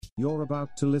You're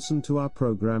about to listen to our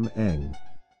program Eng.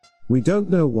 We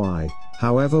don't know why,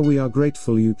 however we are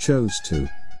grateful you chose to.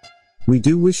 We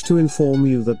do wish to inform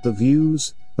you that the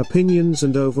views, opinions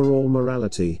and overall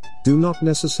morality do not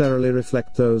necessarily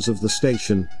reflect those of the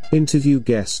station, interview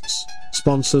guests,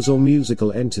 sponsors or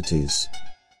musical entities.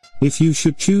 If you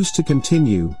should choose to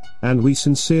continue, and we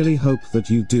sincerely hope that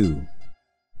you do,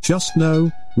 just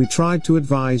know, we tried to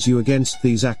advise you against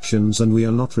these actions and we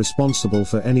are not responsible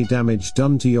for any damage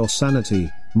done to your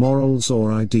sanity, morals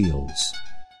or ideals.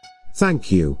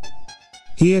 Thank you.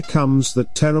 Here comes the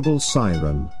terrible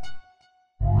siren.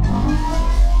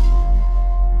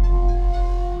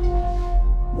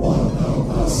 One of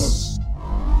us.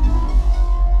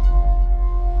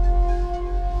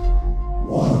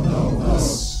 One of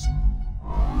us.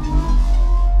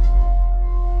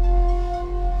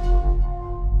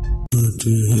 What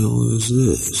the hell is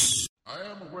this? I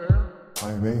am aware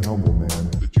I am a humble man.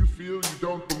 that you feel you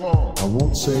don't belong. I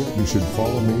won't say you should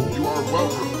follow me. You are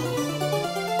welcome.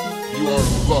 You are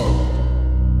loved.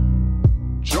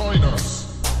 Join us,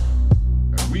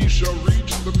 and we shall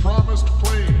reach the promised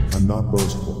plain. I'm not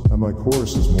boastful, and my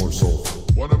chorus is more soulful.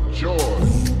 One of joy,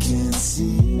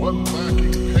 one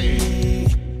lacking pain.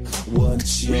 We are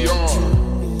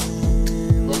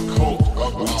the cult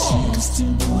of God.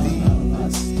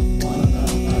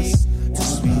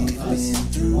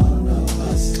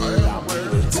 I am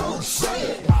aware. Don't say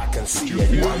it. I can see You it.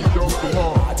 feel you don't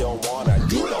belong. I don't wanna.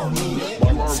 You don't need it. You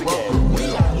are Once again, welcome. we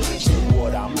don't need you.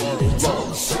 What I'm needing.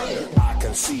 Don't say it. I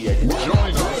can see it.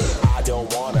 Join us. I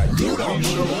don't wanna. You don't We need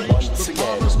shall it. reach Once the again,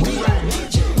 promised we don't plain.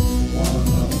 need you.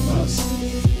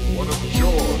 One of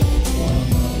joy,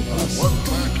 one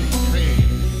lacking pain.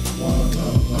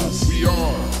 We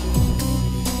are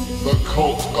the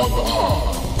cult of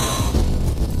God.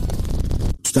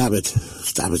 Stop it.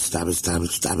 Stop it, stop it, stop it,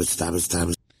 stop it, stop it, stop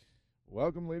it.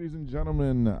 Welcome, ladies and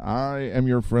gentlemen. I am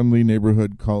your friendly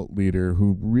neighborhood cult leader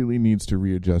who really needs to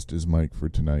readjust his mic for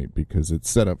tonight because it's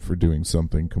set up for doing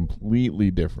something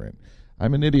completely different.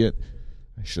 I'm an idiot.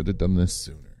 I should have done this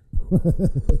sooner.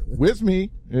 With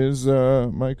me is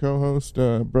my co-host,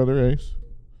 Brother Ace.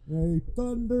 Hey,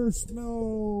 thunder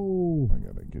snow. I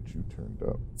gotta get you turned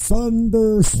up.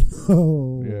 Thunder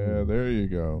snow. Yeah, there you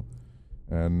go.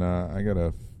 And I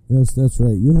gotta... Yes, that's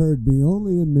right. You heard me.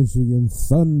 Only in Michigan,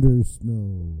 thunder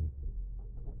snow.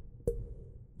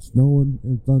 Snowing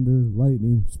and thunder,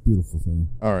 lightning. It's a beautiful thing.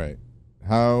 All right.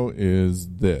 How is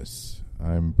this?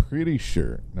 I'm pretty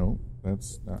sure. No,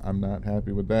 I'm not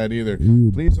happy with that either.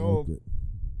 Please hold. It.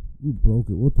 You broke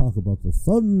it. We'll talk about the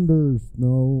thunder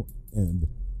snow and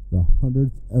the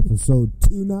 100th episode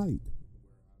tonight.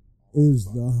 Is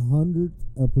the 100th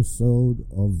episode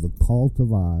of the Cult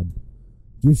of Odd.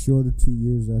 Just short of 2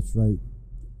 years, that's right.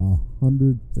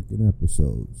 100 freaking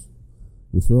episodes.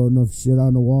 You throw enough shit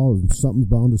on the wall and something's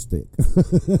bound to stick.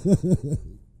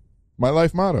 My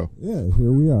life motto. Yeah,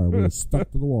 here we are. We're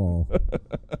stuck to the wall.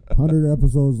 100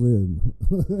 episodes in.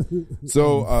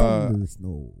 So, thunder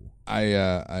snow.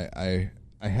 I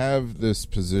have this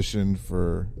position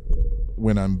for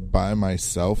when I'm by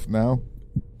myself now,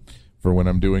 for when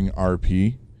I'm doing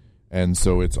RP, and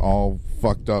so it's all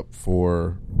fucked up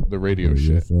for the radio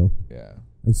shit. Show. Yeah,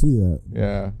 I see that.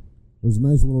 yeah. There's a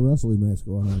nice little wrestling match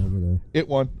going on over there. It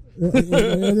won.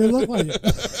 It looked like it.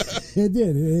 It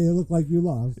did. It looked like you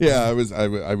lost. Yeah, I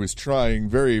was trying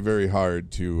very, very hard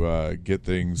to get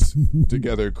things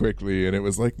together quickly, and it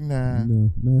was like, nah. No,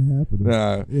 not happening.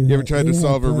 Nah. You ever tried to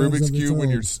solve a Rubik's Cube when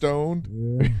you're stoned?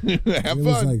 Yeah. Have It fun.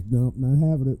 was like, nope, not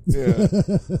having it.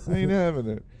 Yeah, ain't having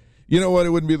it. You know what? It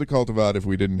wouldn't be the Cult of Odd if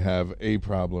we didn't have a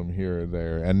problem here or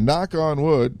there. And knock on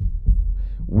wood,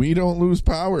 we don't lose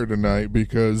power tonight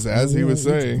because, as he was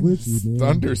saying, glitchy, man.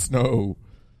 thunder snow.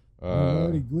 I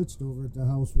already glitched over at the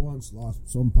house once, lost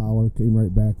some power, came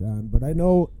right back on. But I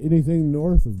know anything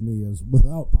north of me is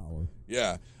without power.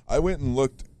 Yeah, I went and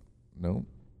looked. No,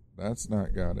 that's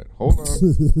not got it. Hold on.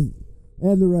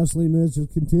 And the wrestling match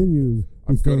just continues. He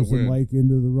I'm gonna throws the win. mic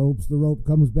into the ropes. The rope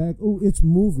comes back. Oh, it's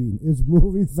moving. It's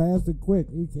moving fast and quick.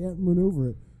 He can't maneuver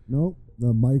it. Nope.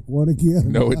 The mic won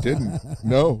again. No, it didn't.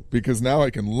 No, because now I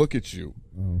can look at you.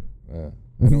 Oh.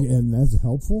 And that's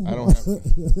helpful? I don't have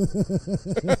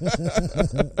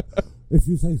If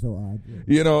you say so, Odd.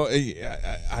 You know,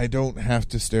 I don't have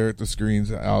to stare at the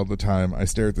screens all the time. I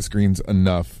stare at the screens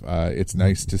enough. It's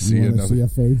nice to see another. See a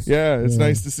face? Yeah, it's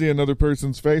nice to see another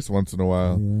person's face once in a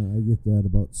while. Yeah, I get that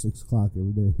about 6 o'clock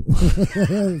every day.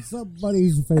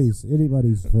 Somebody's face,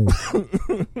 anybody's face.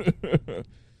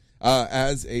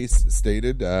 As Ace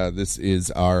stated, this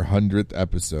is our 100th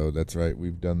episode. That's right.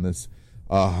 We've done this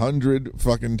 100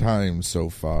 fucking times so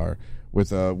far.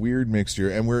 with a weird mixture,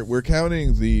 and we're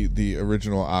counting the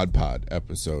original Odd Pod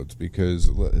episodes because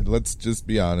let's just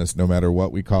be honest, no matter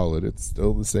what we call it, it's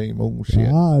still the same old shit.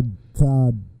 Odd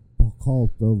Pod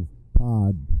Cult of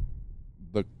Pod.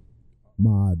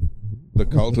 Mod. The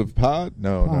Cult of Pod?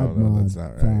 No, that's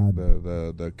not right.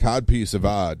 The cod piece of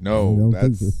Odd. No,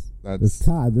 that's there's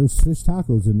cod. There's fish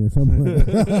tacos in there somewhere.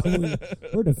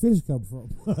 Where'd the fish come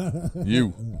from?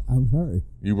 You. I'm sorry.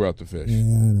 You brought the fish. Yeah,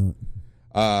 I know.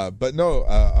 But no,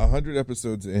 100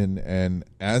 episodes in, and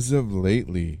as of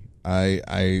lately,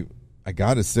 I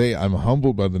gotta say I'm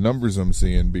humbled by the numbers I'm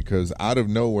seeing because out of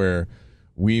nowhere,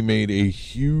 we made a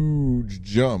huge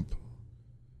jump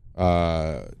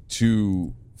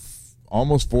to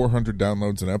almost 400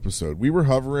 downloads an episode. We were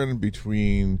hovering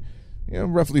between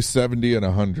roughly 70 and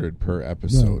 100 per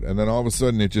episode, and then all of a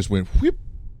sudden it just went whip.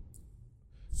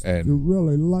 And you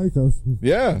really like us.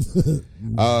 Yeah.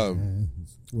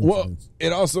 Well,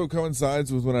 it also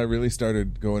coincides with when I really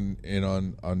started going in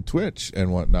on Twitch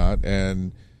and whatnot,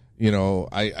 and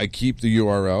I keep the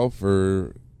URL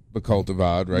for the Cult of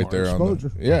Odd right there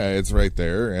exposure. It's right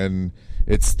there, and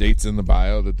it states in the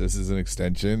bio that this is an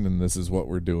extension and this is what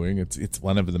we're doing. It's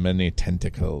one of the many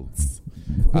tentacles.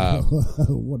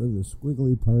 One of the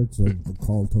squiggly parts of the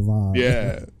Cult of Odd.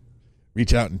 Yeah,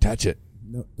 reach out and touch it.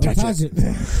 No, don't touch it.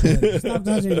 Stop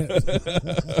touching it.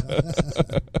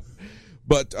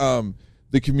 But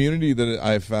the community that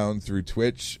I found through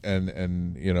Twitch and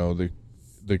the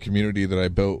community that I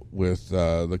built with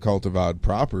the Cult of Odd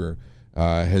proper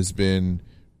has been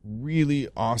really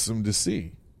awesome to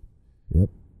see. Yep.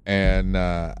 And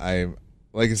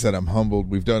like I said, I'm humbled.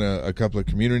 We've done a couple of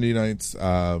community nights.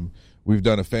 We've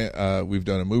done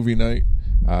a movie night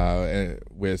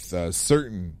with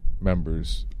certain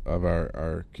members of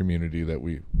our community that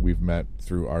we've met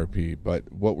through RP.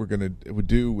 But what we're going to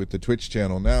do with the Twitch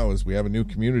channel now is we have a new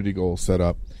community goal set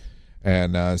up,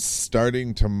 and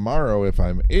starting tomorrow, if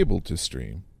I'm able to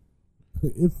stream,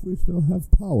 if we still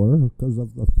have power because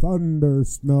of the thunder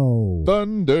snow.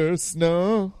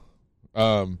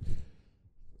 I'm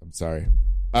sorry.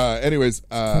 Anyways,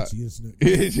 touchy, isn't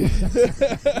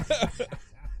it?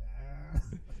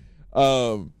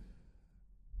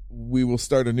 We will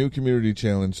start a new community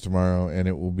challenge tomorrow, and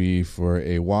it will be for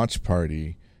a watch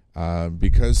party.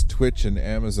 Because Twitch and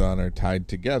Amazon are tied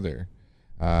together,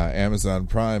 Amazon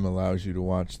Prime allows you to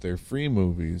watch their free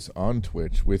movies on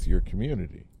Twitch with your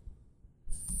community.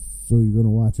 So you're going to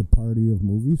watch a party of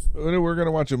movies? We're going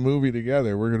to watch a movie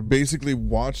together. We're going to basically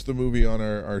watch the movie on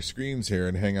our screens here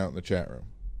and hang out in the chat room.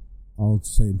 All at the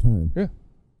same time? Yeah.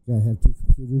 Got to have two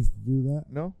computers to do that?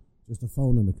 No. Just a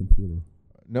phone and a computer?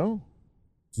 No.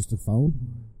 Just a phone?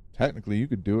 Technically, you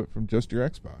could do it from just your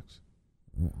Xbox.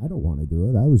 I don't want to do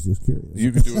it. I was just curious.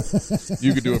 You could do it.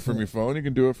 You could do it from your phone. You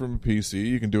can do it from a PC.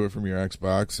 You can do it from your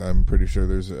Xbox. I'm pretty sure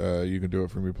there's. You can do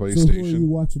it from your PlayStation. So who are you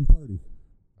watching party?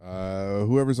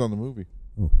 Whoever's on the movie.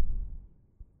 Oh,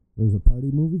 there's a party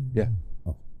movie. Yeah.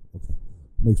 Oh, okay.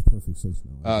 Makes perfect sense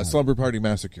now. Slumber Party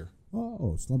Massacre.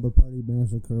 Oh, Slumber Party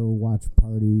Massacre. Watch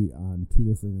party on two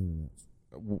different internets.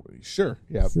 Sure.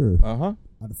 Yeah. Sure. On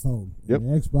a phone. Yep.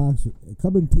 An Xbox.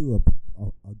 Coming to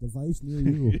a device near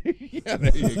you. Yeah,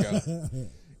 there you go.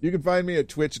 You can find me at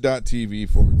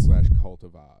twitch.tv/Cult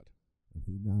of Odd.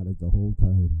 He nodded the whole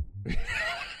time.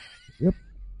 Yep.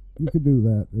 You can do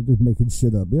that. They're just making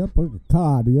shit up. Yep.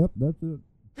 Cod. Yep. That's it.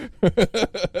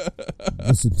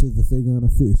 Listen to the thing on a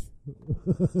fish.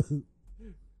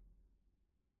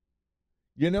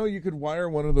 You could wire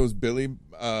one of those Billy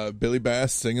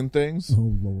Bass singing things.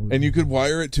 Oh, Lord. And you could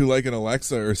wire it to like an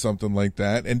Alexa or something like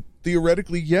that. And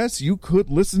theoretically, yes, you could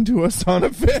listen to us on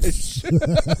a fish.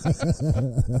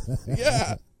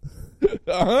 Yeah.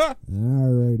 Uh-huh.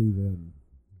 Alrighty then.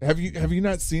 Have you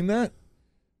not seen that?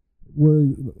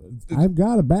 I've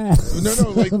got a bass. No,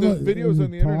 like the videos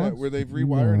on the internet where they've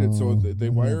rewired it so they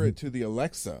wire it to the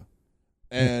Alexa.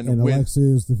 And Alexa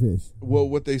is the fish. Well,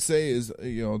 what they say is,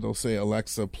 they'll say,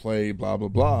 Alexa, play blah, blah,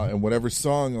 blah. And whatever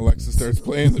song Alexa starts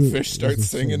playing, the fish starts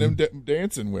singing and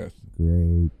dancing with.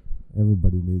 Great.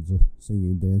 Everybody needs a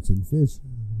singing, dancing fish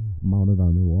mounted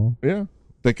on their wall. Yeah.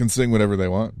 They can sing whatever they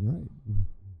want. Right.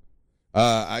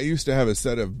 I used to have a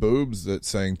set of boobs that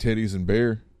sang titties and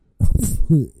beer.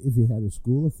 If you had a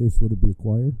school of fish, would it be a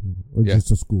choir? Or just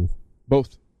a school?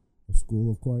 Both. A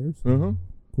school of choirs? Uh-huh.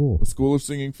 Cool. A school of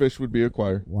singing fish would be a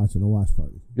choir. Watching a watch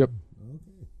party. Yep.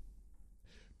 Okay.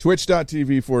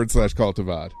 Twitch.tv/Cult of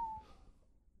Odd.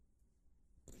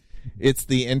 It's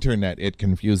the internet. It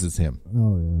confuses him.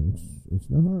 Oh, yeah. It's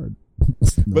not hard.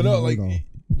 But no, like,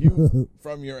 You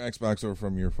from your Xbox or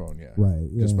from your phone, yeah. Right.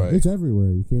 Yeah. Just by, it's everywhere.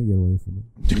 You can't get away from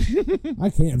it. I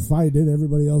can't find it.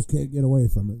 Everybody else can't get away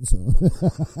from it. So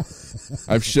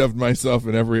I've shoved myself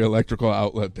in every electrical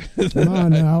outlet. Come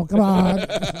on now. Come on.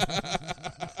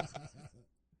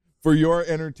 For your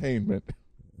entertainment.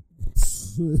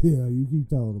 Yeah, you keep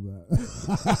telling them that.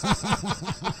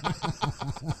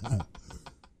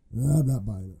 I'm not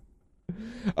buying it.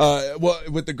 Well,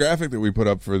 with the graphic that we put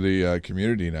up for the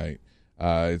community night,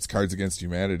 it's Cards Against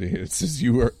Humanity. It says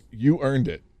you earned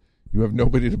it. You have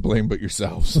nobody to blame but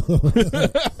yourselves.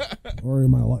 Or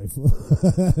in my life. You're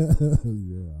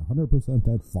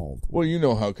 100% at fault. Well, you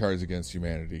know how Cards Against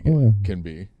Humanity can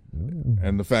be. Oh, yeah.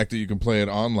 And the fact that you can play it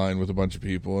online with a bunch of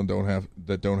people and don't have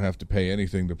to pay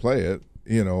anything to play it,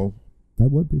 you know. That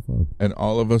would be fun. And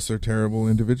all of us are terrible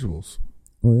individuals.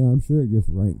 Oh, yeah, I'm sure it gets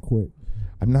ranked quick.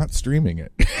 I'm not streaming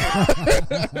it.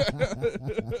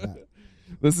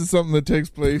 This is something that takes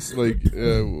place, like,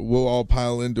 we'll all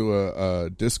pile into a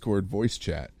Discord voice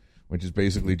chat, which is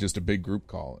basically just a big group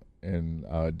call in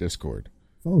Discord.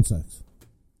 Phone sex.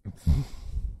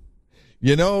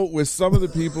 You know, with some of the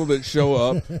people that show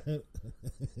up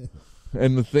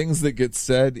and the things that get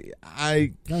said,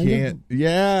 I can't.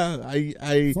 Yeah,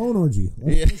 I phone orgy.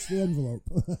 Let's push the envelope.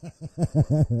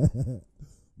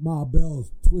 Ma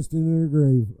Bell's twisting in her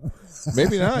grave.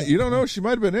 Maybe not. You don't know. She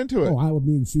might have been into it. Oh, I would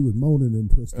mean she was moaning and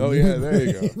twisting. Oh, yeah, there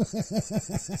you go.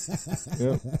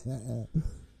 Yep.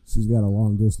 She's got a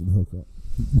long distance hookup.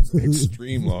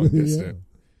 Extreme long distance.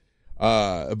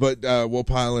 Yeah. But we'll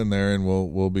pile in there and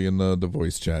we'll be in the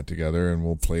voice chat together and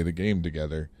we'll play the game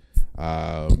together.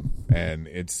 And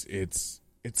it's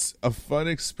a fun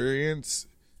experience.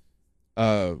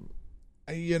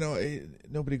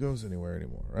 Nobody goes anywhere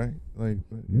anymore, right? Like,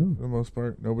 for the most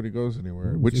part, nobody goes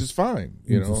anywhere, which is fine.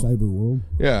 You know, cyber world.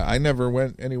 Yeah, I never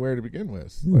went anywhere to begin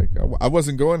with. Like, I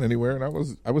wasn't going anywhere, and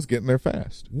I was getting there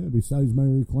fast. Yeah. Besides my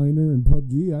recliner and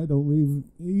PUBG, I don't leave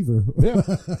either. Yeah.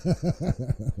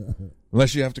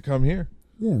 Unless you have to come here.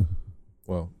 Yeah.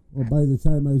 Well, by the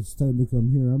time it's time to come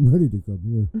here, I'm ready to come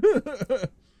here.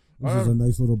 This is a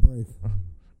nice little break.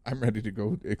 I'm ready to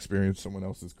go experience someone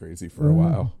else's crazy for a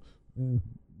while. Yeah,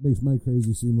 makes my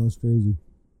crazy seem less crazy,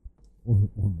 or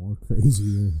more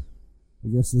crazy. I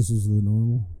guess this is the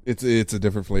normal. It's a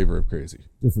different flavor of crazy.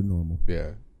 Different normal.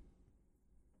 Yeah.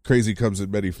 Crazy comes in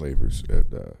many flavors,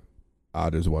 and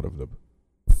odd is one of them.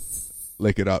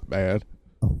 Lick it up, man.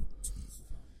 Oh,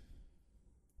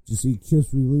 did you see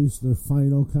Kiss release their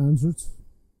final concerts?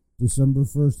 December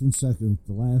 1st and 2nd,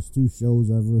 the last two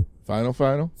shows ever. Final?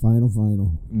 Final.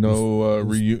 No,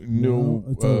 no,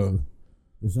 it's over.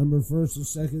 December 1st and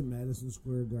 2nd, Madison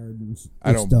Square Gardens.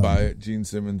 I don't buy it. Gene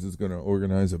Simmons is going to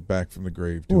organize a Back from the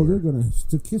Grave tour. Oh, they're going to.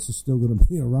 The Kiss is still going to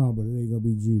be around, but it ain't going to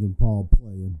be Gene and Paul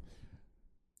playing.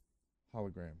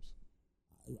 Holograms.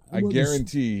 I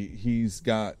guarantee he's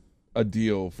got a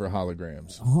deal for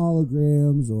holograms.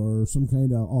 Holograms or some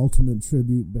kind of ultimate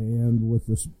tribute band with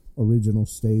the original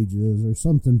stages or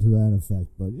something to that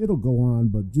effect. But it'll go on.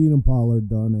 But Gene and Paul are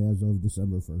done as of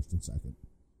December 1st and 2nd.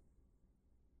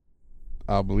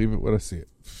 I'll believe it when I see it.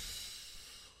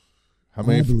 How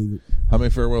many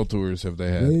farewell tours have they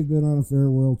had? They've been on a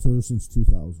farewell tour since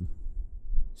 2000.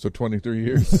 So 23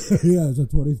 years? Yeah, it's a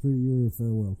 23-year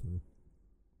farewell tour.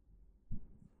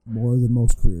 More than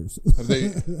most careers.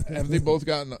 Have they both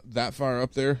gotten that far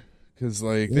up there? Because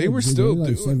they were still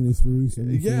doing 73,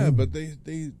 74. Yeah, but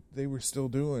they were still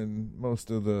doing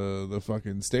most of the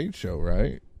fucking stage show,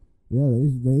 right? Yeah,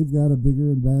 they've got a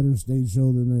bigger and badder stage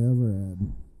show than they ever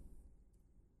had.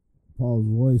 Paul's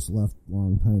voice left a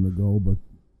long time ago, but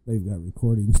they've got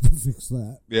recordings to fix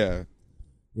that. Yeah.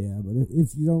 Yeah, but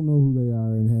if you don't know who they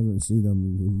are and haven't seen them,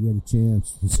 if you get a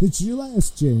chance, it's your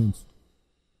last chance.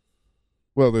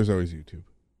 Well, there's always YouTube.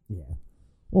 Yeah.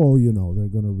 Oh, they're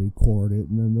going to record it,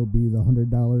 and then there'll be the $100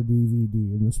 DVD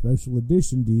and the special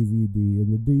edition DVD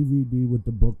and the DVD with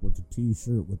the book with the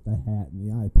T-shirt with the hat and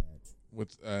the eye patch.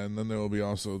 And then there will be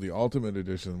also the Ultimate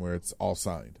Edition where it's all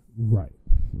signed. Right,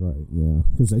 yeah.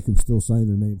 Because they can still sign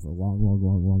their name for a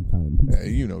long time.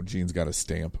 Gene's got a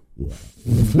stamp. Yeah.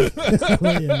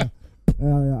 Yeah.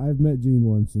 I've met Gene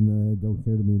once, and I don't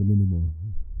care to meet him anymore.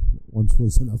 Once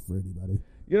was enough for anybody.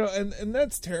 And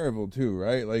that's terrible too,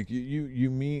 right? Like you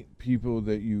meet people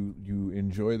that you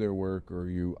enjoy their work or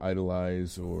you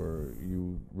idolize or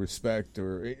you respect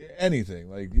or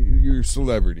anything. Like you're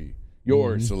celebrity.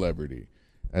 Celebrity.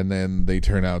 And then they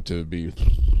turn out to be...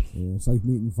 Yeah, it's like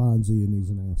meeting Fonzie and he's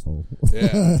an asshole.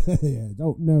 Yeah. Yeah,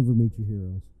 don't never meet your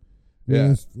heroes. Yeah.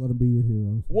 Just let them be your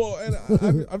heroes. Well,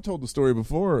 and I've told the story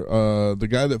before. The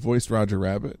guy that voiced Roger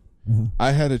Rabbit,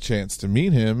 I had a chance to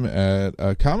meet him at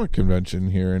a comic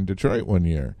convention here in Detroit one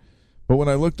year. But when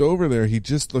I looked over there, he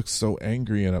just looked so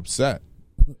angry and upset.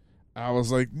 I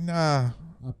was like, nah.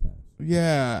 I'll pass.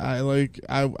 Yeah,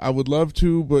 I would love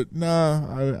to, but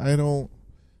nah, I don't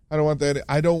want that.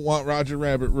 I don't want Roger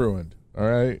Rabbit ruined. All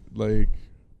right? Like,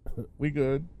 we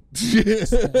good.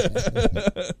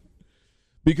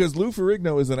 Because Lou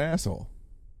Ferrigno is an asshole.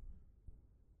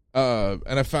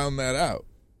 And I found that out.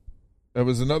 That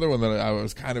was another one that I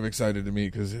was kind of excited to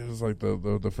meet because it was like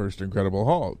the first Incredible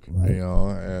Hulk, right. you know,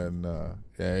 and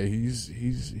yeah,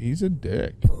 he's a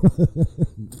dick.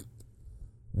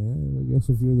 I guess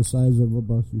if you're the size of a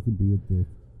bus, you can be a dick.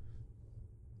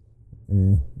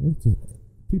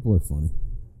 People are funny.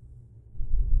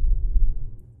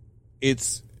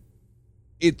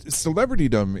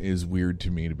 Celebritydom is weird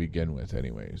to me to begin with,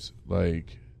 anyways.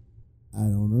 Like, I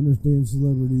don't understand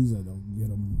celebrities. I don't get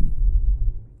them.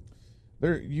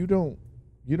 You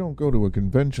don't go to a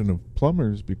convention of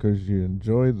plumbers because you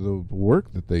enjoy the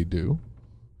work that they do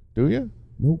you?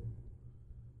 Nope.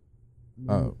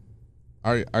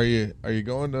 Are you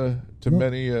going to Nope.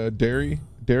 many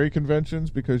dairy conventions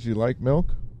because you like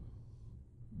milk?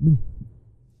 No.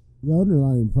 The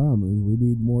underlying problem is we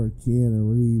need more Keanu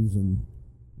Reeves and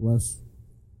less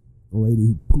the lady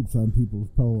who poops on people's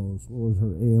pillows. What was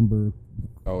her Amber?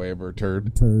 Oh, Amber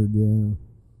Turd. Turd, yeah.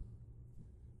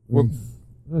 Well,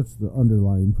 that's the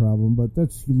underlying problem, but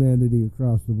that's humanity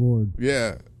across the board.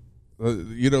 yeah.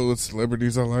 You know what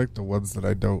celebrities I like? The ones that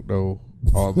I don't know.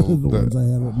 All the ones I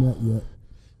haven't met yet.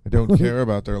 I don't care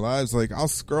about their lives. Like, I'll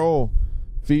scroll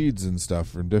feeds and stuff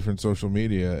from different social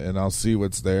media, and I'll see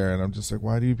what's there, and I'm just like,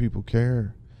 why do you people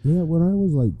care? Yeah, when I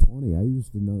was like 20, I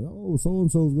used to know, oh,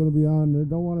 so-and-so is going to be on there.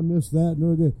 Don't want to miss that.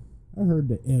 No, I heard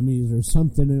the Emmys or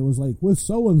something, and it was like, with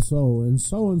so-and-so and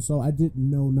so-and-so. I didn't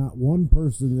know not one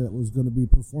person that was going to be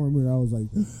performing. I was like,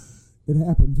 it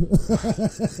happened.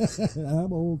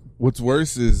 I'm old. What's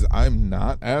worse is I'm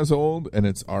not as old, and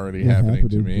it's already happening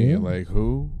to me. Yeah. Like,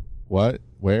 who? What?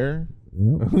 Where?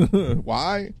 Yep.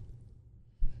 Why?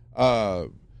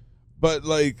 But,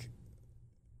 like,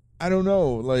 I don't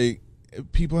know. Like,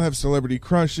 people have celebrity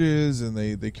crushes, and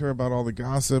they care about all the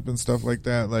gossip and stuff like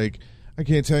that. Like, I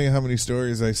can't tell you how many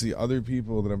stories I see other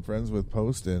people that I'm friends with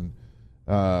posting,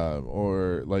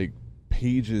 or like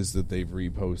pages that they've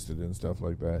reposted and stuff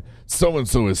like that. So and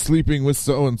so is sleeping with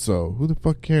so and so. Who the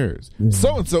fuck cares?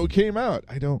 So and so came out.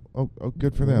 I don't. Oh,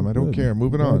 good for them. I don't care.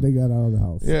 Moving on. They got out of the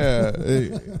house. Yeah,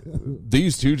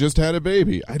 these two just had a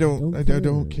baby. I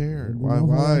don't care.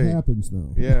 Why? It happens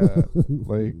now. Yeah,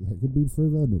 like that could be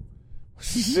prevented.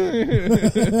 Just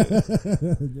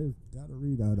gotta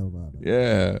read out about it.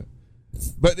 Yeah.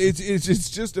 But it's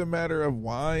just a matter of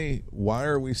why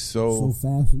are we so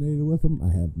fascinated with them? I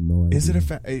have no idea. Is it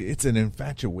it's an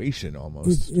infatuation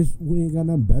almost? It's we ain't got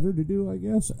nothing better to do, I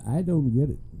guess. I don't get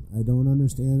it. I don't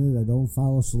understand it. I don't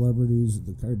follow celebrities.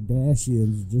 The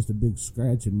Kardashians, just a big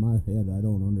scratch in my head. I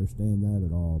don't understand that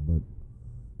at all. But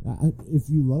if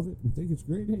you love it and think it's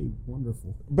great, hey,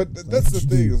 wonderful. But that's the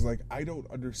thing is, like, I don't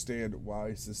understand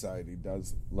why society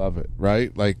does love it,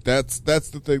 right? Like, that's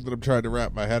the thing that I'm trying to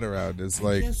wrap my head around is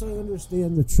like. I guess I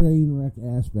understand the train wreck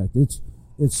aspect. It's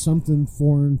something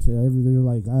foreign to everything. You're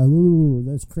like, ooh,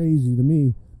 that's crazy to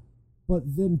me.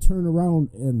 But then turn around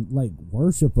and, like,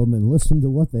 worship them and listen to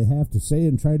what they have to say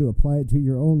and try to apply it to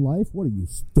your own life? What are you,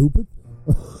 stupid?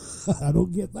 I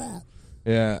don't get that.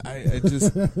 Yeah, I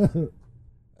just.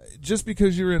 Just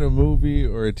because you're in a movie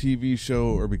or a TV show,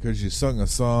 or because you sung a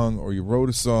song, or you wrote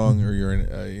a song, or you're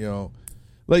in,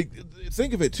 like,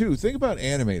 think of it too. Think about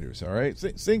animators, all right?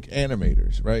 Think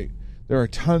animators, right? There are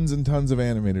tons and tons of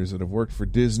animators that have worked for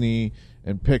Disney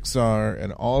and Pixar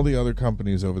and all the other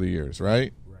companies over the years,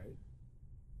 right? Right.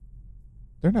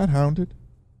 They're not hounded.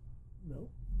 No.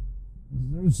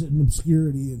 They're sitting in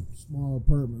obscurity in small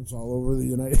apartments all over the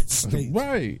United States.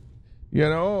 Right.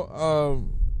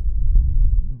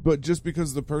 But just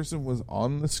because the person was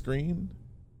on the screen,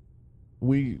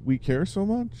 we care so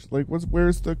much? Like, why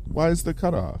is the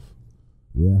cutoff?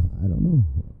 Yeah, I don't know.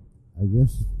 I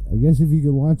guess if you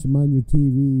can watch them on your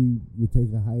TV, you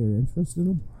take a higher interest in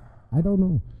them. I don't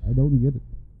know. I don't get it.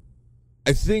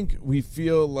 I think we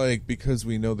feel like because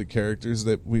we know the characters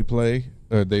that they play,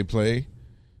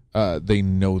 they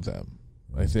know them.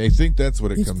 I think that's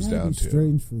what it comes down to. It's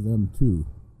strange for them too,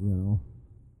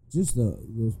 Just the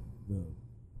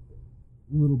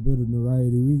little bit of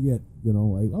notoriety we get,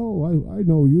 like, oh, I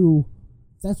know you.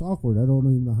 That's awkward. I don't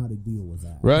even know how to deal with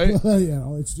that. Right?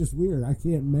 It's just weird. I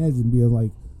can't imagine being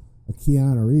like a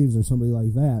Keanu Reeves or somebody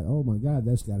like that. Oh my God,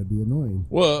 that's got to be annoying.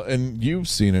 Well, and you've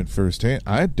seen it firsthand.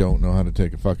 I don't know how to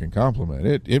take a fucking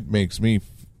compliment. It makes me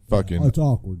fucking. Oh, it's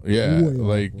awkward. Yeah, Way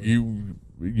like awkward.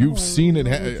 you've seen it.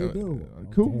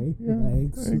 Cool. Okay, Yeah,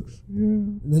 thanks. Yeah.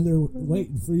 And then they're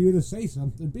waiting for you to say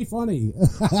something. Be funny.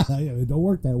 It don't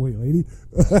work that way, lady.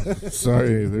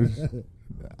 Sorry, there's.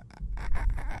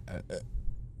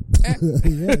 Yeah,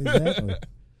 exactly.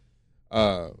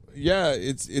 Yeah,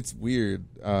 it's weird.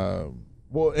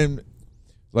 Well, and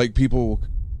like people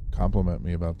compliment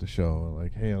me about the show,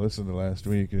 like, "Hey, I listened to last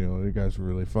week. You guys were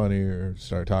really funny." Or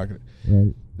start talking.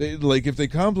 Right. If they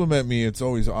compliment me, it's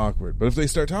always awkward. But if they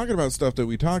start talking about stuff that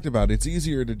we talked about, it's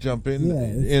easier to jump in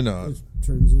on. It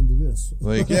turns into this.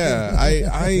 Like, yeah,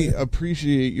 I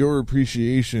appreciate your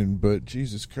appreciation, but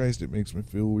Jesus Christ, it makes me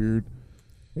feel weird.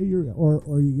 Hey, you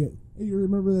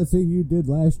remember that thing you did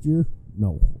last year?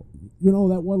 No. You know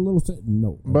that one little sentence?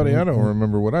 No. Buddy, I don't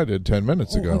remember what I did 10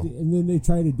 minutes ago. And then they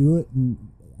try to do it, and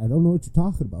I don't know what you're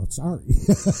talking about. Sorry.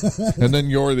 And then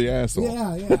you're the asshole.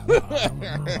 Yeah.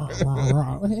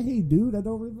 Hey, dude, I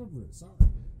don't remember it. Sorry.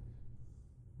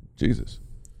 Jesus.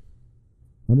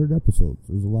 100 episodes.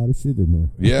 There's a lot of shit in there.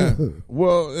 Yeah.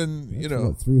 Well, and, That's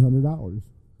about $300.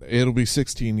 it'll be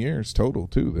 16 years total,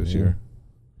 too, this year.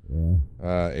 Yeah.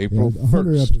 April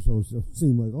 100 1st. episodes don't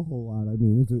seem like a whole lot. I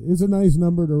mean, it's a nice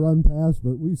number to run past,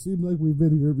 but we seem like we've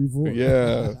been here before.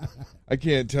 Yeah. I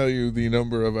can't tell you the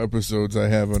number of episodes I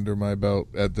have under my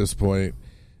belt at this point.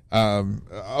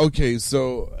 Okay,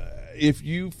 so if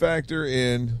you factor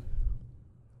in,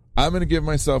 I'm going to give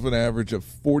myself an average of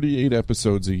 48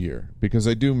 episodes a year because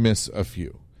I do miss a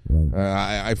few.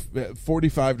 Right. I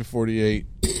 45 to 48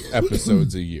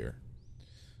 episodes a year.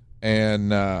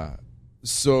 And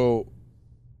so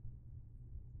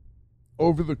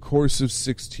over the course of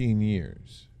 16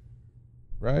 years,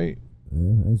 right?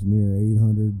 Yeah, that's near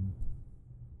 800.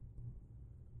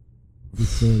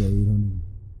 Just short of 800.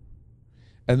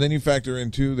 And then you factor in,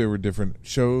 too, there were different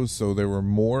shows, so there were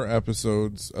more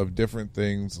episodes of different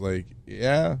things, like,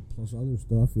 Plus other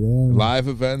stuff, live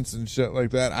events and shit like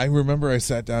that. I remember I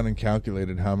sat down and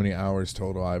calculated how many hours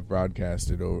total I've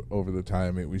broadcasted over the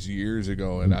time. It was years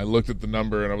ago, and I looked at the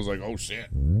number, and I was like, oh, shit.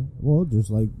 Yeah. Well, just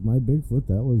like my Bigfoot,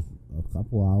 that was a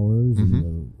couple hours, and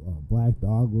the Black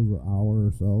Dog was an hour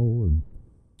or so. And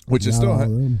which I still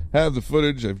have the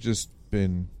footage. I've just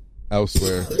been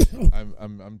elsewhere.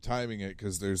 I'm timing it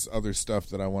because there's other stuff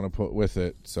that I want to put with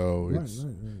it, so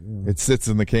it sits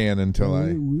in the can until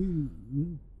I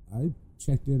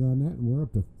checked in on that, and we're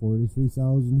up to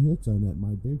 43,000 hits on that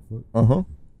My Bigfoot.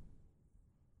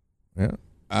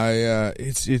 Yeah,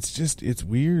 it's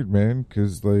weird, man,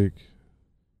 because like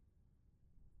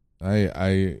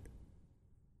I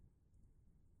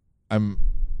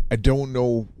don't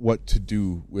know what to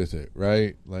do with it,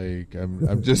 right? Like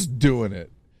I'm just doing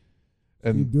it.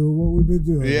 And you doing what we've been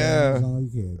doing. Yeah. That's all you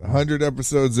can. 100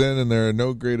 episodes in, and there are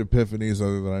no great epiphanies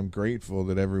other than I'm grateful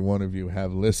that every one of you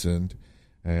have listened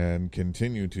and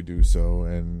continue to do so.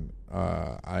 And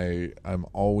I'm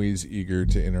always eager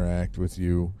to interact with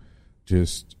you.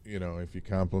 Just, if you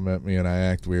compliment me and I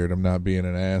act weird, I'm not being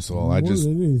an asshole. More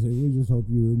than anything, we just hope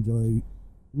you enjoy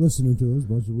listening to us as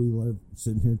much as we love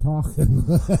sitting here talking.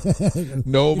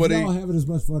 Nobody. If y'all having as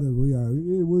much fun as we are,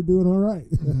 we're doing all right.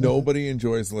 Nobody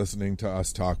enjoys listening to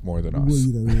us talk more than us.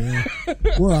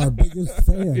 We're our biggest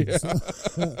fans.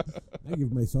 Yeah. I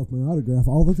give myself my autograph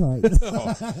all the time.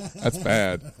 That's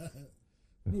bad.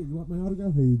 Hey, you want my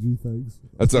autograph? Hey, gee, thanks.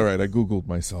 That's all right. I Googled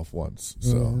myself once,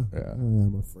 so yeah.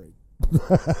 I'm afraid.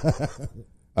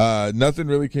 Nothing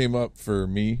really came up for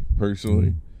me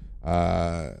personally.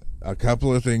 A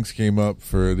couple of things came up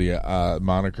for the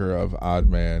moniker of Odd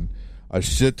Man. A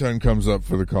shit ton comes up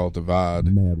for the Cult of Odd.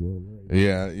 Mad World Radio.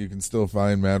 Yeah, you can still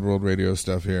find Mad World Radio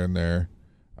stuff here and there.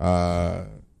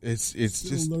 It's still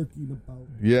just lurking about.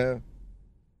 Yeah.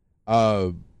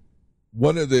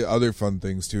 One of the other fun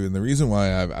things too, and the reason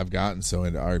why I've gotten so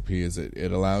into RP is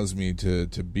it allows me to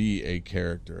be a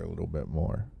character a little bit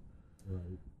more.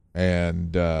 Right.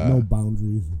 And no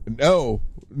boundaries.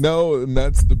 No, and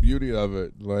that's the beauty of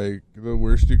it. Like, the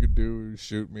worst you could do is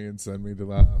shoot me and send me to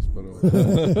the hospital.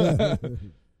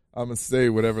 I'm gonna say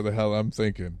whatever the hell I'm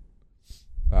thinking.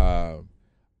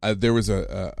 There was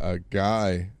a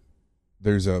guy.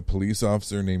 There's a police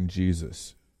officer named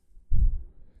Jesus,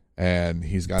 and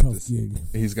he's got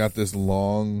this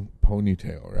long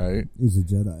ponytail, right? He's a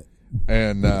Jedi.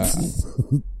 And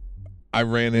I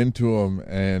ran into him,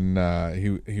 and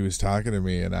he was talking to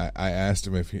me, and I asked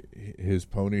him if his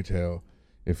ponytail,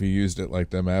 if he used it like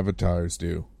them avatars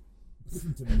do.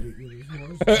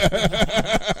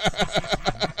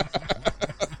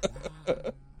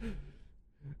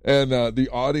 And the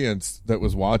audience that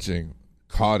was watching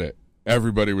caught it.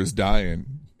 Everybody was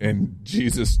dying, and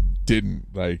Jesus didn't.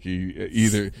 Like, he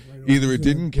either it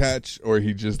didn't catch or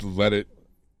he just let it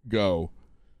go.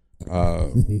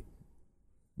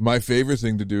 My favorite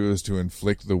thing to do is to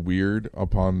inflict the weird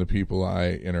upon the people I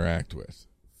interact with.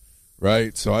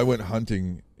 Right? So I went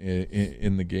hunting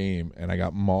in the game, and I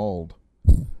got mauled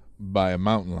by a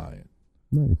mountain lion.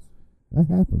 Nice. That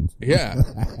happens. Yeah.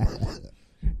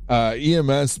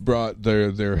 EMS brought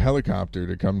their helicopter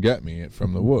to come get me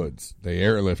from the woods. They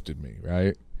airlifted me,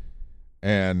 right?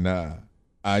 And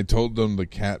I told them the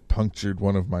cat punctured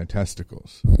one of my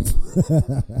testicles.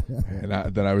 And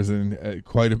that I was in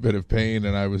quite a bit of pain,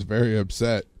 and I was very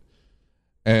upset.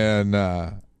 And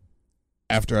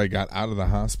after I got out of the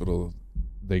hospital,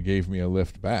 they gave me a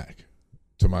lift back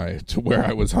to where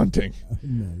I was hunting.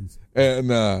 Nice.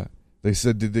 And they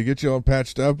said, "Did they get you all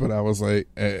patched up?" And I was like,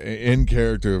 in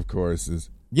character, of course,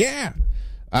 yeah.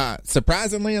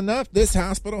 Surprisingly enough, this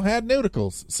hospital had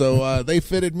nudicles, so they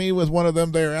fitted me with one of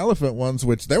them there elephant ones,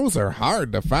 which those are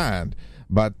hard to find.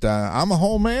 But I'm a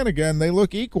whole man again. They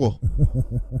look equal.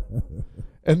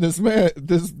 And this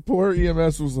poor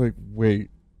EMS was like,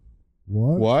 "Wait,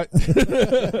 what?"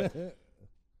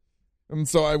 And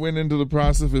so I went into the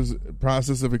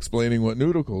process of explaining what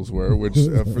nudicles were, which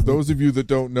for those of you that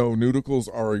don't know, nudicles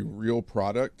are a real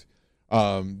product.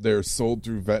 They're sold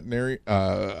through veterinary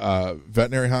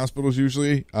hospitals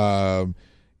usually.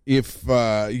 If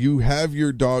you have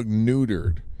your dog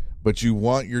neutered, but you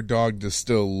want your dog to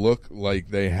still look like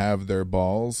they have their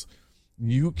balls,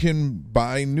 you can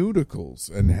buy nudicles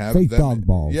and have fake them. dog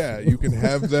balls. Yeah, you can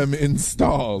have them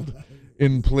installed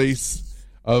in place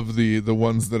of the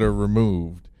ones that are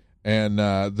removed. And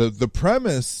the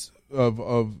premise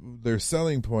of their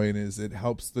selling point is it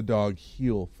helps the dog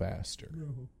heal faster.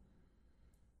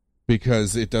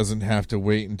 Because it doesn't have to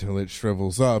wait until it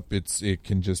shrivels up. It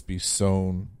can just be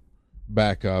sewn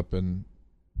back up, and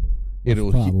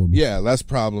it'll less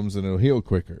problems, and it'll heal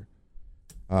quicker.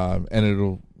 And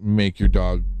it'll make your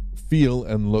dog feel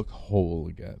and look whole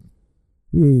again.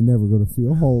 You ain't never gonna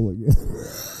feel whole again.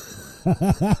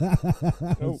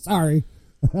 Nope. Sorry.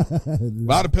 A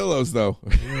lot of pillows, though.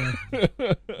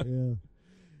 Yeah.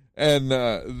 And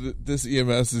this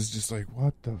EMS is just like,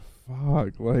 what the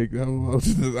fuck? Like,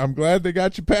 I'm glad they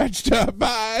got you patched up.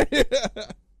 Bye. Yeah.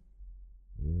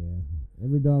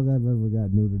 Every dog I've ever got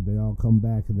neutered, they all come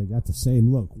back and they got the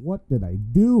same look. What did I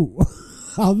do?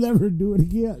 I'll never do it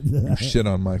again. Shit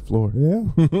on my floor. Yeah.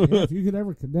 If you could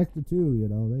ever connect the two, they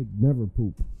never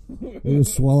poop. They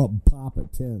just swell up and pop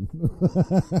at 10.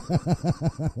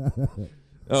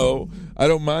 Oh, I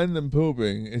don't mind them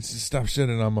pooping. It's just stop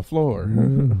shitting on my floor.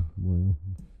 Yeah, well,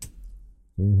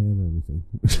 can't have everything.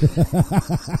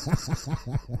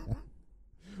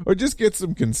 Or just get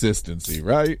some consistency,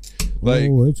 right? Like,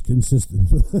 it's consistent.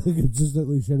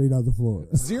 Consistently shitting on the floor.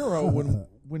 Zero,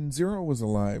 when Zero was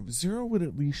alive, Zero would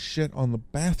at least shit on the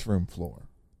bathroom floor.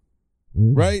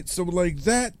 Right? So, like,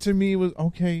 that to me was,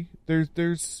 okay,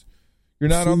 there's you're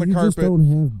not on the carpet. You just don't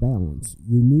have balance.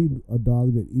 You need a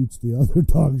dog that eats the other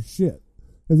dog's shit.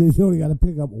 And then you only got to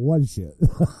pick up one shit.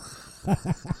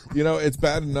 It's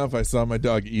bad enough I saw my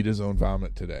dog eat his own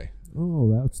vomit today. Oh,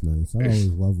 that's nice. I always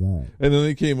love that. And then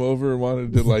they came over and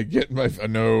wanted to, like, get in my...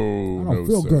 No, I don't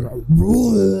feel good.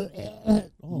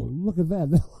 Oh, look at that.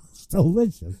 That looks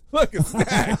delicious. Look, a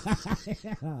snack.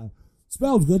 Yeah.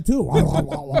 Smells good, too.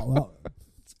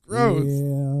 It's gross. Yeah,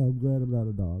 I'm glad I'm not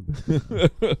a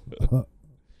dog.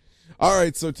 All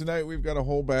right, so tonight we've got a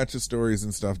whole batch of stories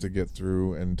and stuff to get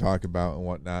through and talk about and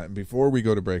whatnot. And before we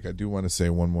go to break, I do want to say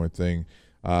one more thing.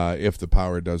 If the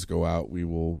power does go out, we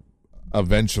will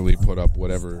eventually put up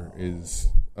whatever is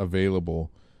available,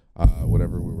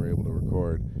 whatever we were able to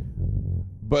record.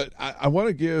 But I want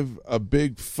to give a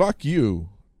big fuck you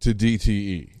to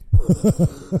DTE.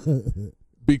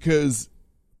 Because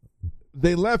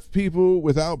they left people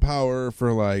without power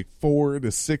for like 4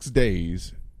 to 6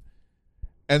 days.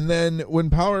 And then when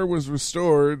power was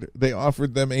restored, they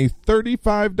offered them a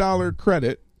 $35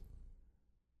 credit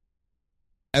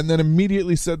and then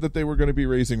immediately said that they were going to be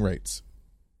raising rates.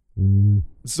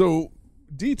 So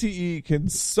DTE can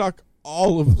suck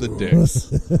all of the dicks.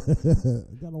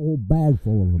 Got a whole bag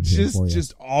full of them.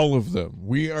 Just all of them.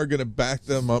 We are going to back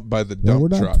them up by the dump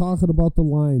truck. We're not talking about the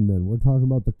linemen. We're talking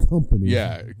about the company.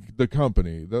 Yeah, the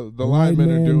company. The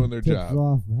linemen are doing their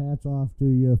job. Hats off to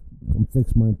you. Come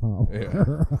fix my power.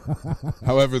 Yeah.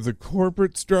 However, the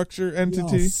corporate structure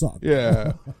entity,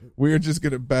 yeah, we are just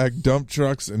going to back dump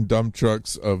trucks and dump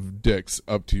trucks of dicks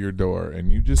up to your door,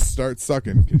 and you just start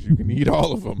sucking because you can eat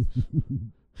all of them.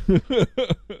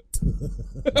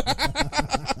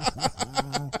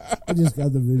 I just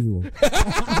got the visual.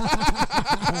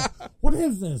 What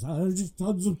is this? Just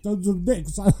tons of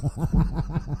dicks.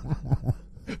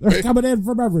 They're coming in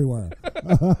from everywhere.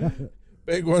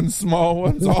 Big ones, small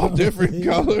ones, all different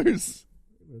colors.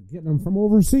 Getting them from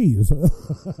overseas.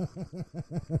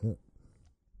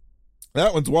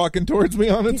 That one's walking towards me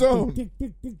on its own.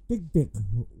 Dick.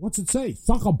 What's it say?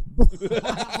 Suck them.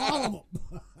 All of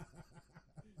them.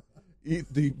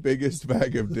 Eat the biggest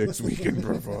bag of dicks we can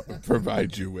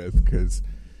provide you with, because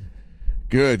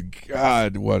good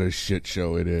God, what a shit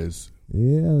show it is.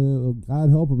 Yeah, God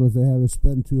help them if they have to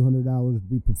spend $200 to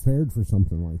be prepared for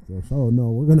something like this. Oh, no,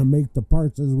 we're going to make the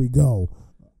parts as we go.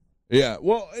 Yeah,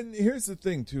 well, and here's the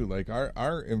thing, too. Like,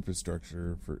 our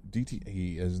infrastructure for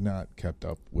DTE has not kept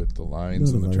up with the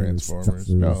lines and the transformers.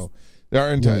 No.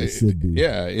 Our entire,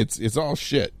 yeah, it's all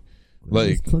shit.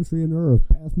 Like, country and earth,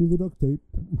 pass me the duct tape.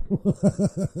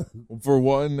 For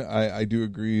one, I do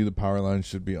agree the power lines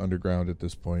should be underground at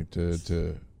this point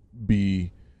to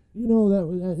be... You know,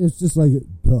 that it's just like,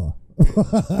 duh.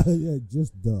 Yeah,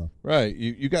 just duh. Right.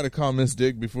 You got to call Miss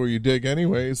Dig before you dig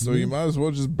anyway, so you might as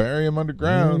well just bury him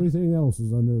underground. Everything else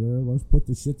is under there. Let's put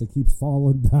the shit that keeps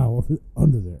falling down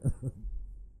under there.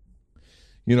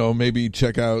 You know, maybe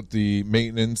check out the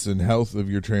maintenance and health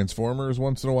of your transformers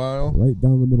once in a while. Right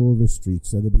down the middle of the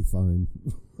streets. That'd be fine.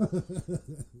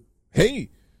 Hey,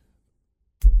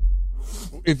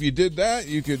 if you did that,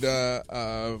 you could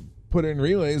put in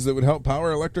relays that would help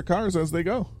power electric cars as they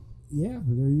go. Yeah,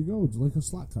 there you go. It's like a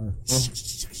slot car.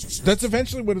 That's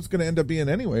eventually what it's going to end up being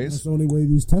anyways. That's the only way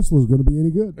these Teslas going to be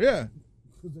any good. Yeah.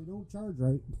 Because they don't charge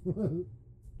right.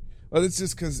 Well, it's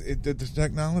just because the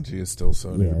technology is still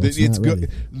so new. Yeah, it's good.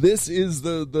 ready. This is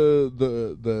the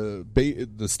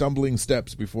stumbling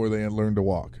steps before they learn to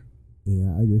walk.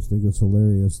 Yeah, I just think it's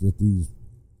hilarious that these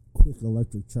quick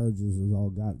electric chargers has all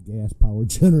got gas powered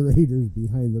generators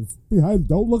behind.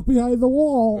 Don't look behind the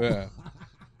wall. Yeah.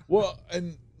 Well,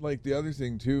 and like the other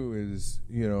thing too is,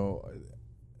 you know,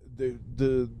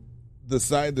 the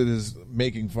side that is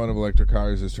making fun of electric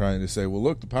cars is trying to say, well,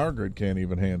 look, the power grid can't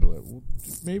even handle it. Well,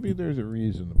 maybe there's a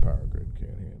reason the power grid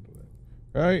can't handle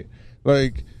it, right?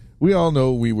 Like, we all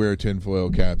know we wear tinfoil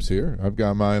caps here. I've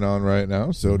got mine on right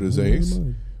now. So does Ace.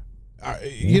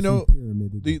 You know,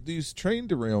 these train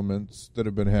derailments that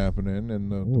have been happening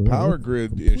and the power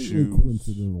grid issues.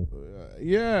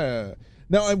 Yeah.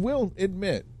 Now, I will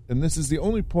admit, and this is the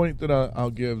only point that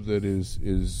I'll give that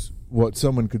is what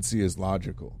someone could see as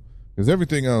logical. Because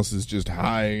everything else is just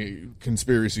high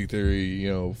conspiracy theory, you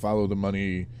know, follow the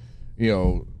money, you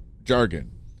know,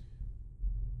 jargon.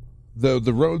 The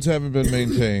roads haven't been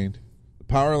maintained. The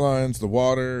power lines, the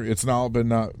water, it's all been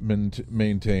not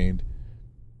maintained.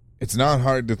 It's not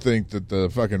hard to think that the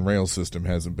fucking rail system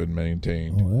hasn't been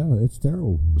maintained. Oh, yeah, it's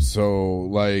terrible. So,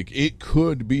 like, it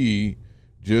could be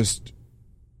just...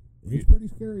 It's pretty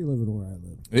scary living where I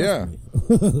live. Yeah.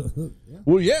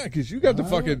 Well, yeah, because you got the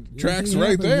fucking tracks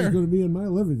right there. It's going to be in my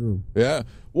living room. Yeah.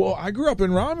 Well, I grew up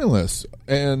in Romulus,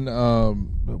 and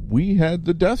we had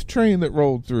the death train that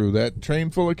rolled through, that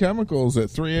train full of chemicals at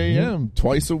 3 a.m.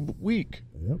 twice a week.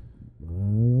 Yep. I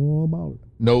know all about it.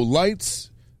 No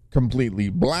lights, completely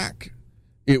black.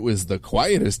 It was the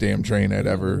quietest damn train I'd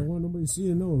ever... I don't want nobody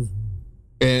seeing those.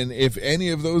 And if any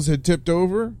of those had tipped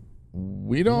over...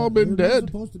 We'd all been they're dead.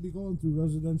 Not supposed to be going through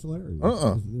residential areas.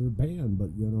 They're banned, but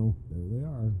you know, there they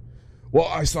are. Well,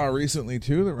 I saw recently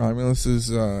too that Romulus is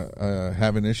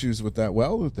having issues with that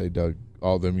well that they dug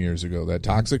all them years ago. That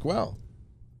toxic well.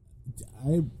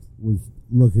 I was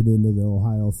looking into the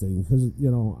Ohio thing because you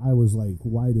know I was like,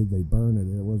 why did they burn it?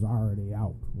 It was already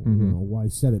out. You know, why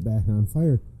set it back on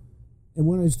fire? And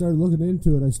when I started looking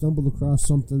into it, I stumbled across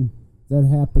something that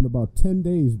happened about 10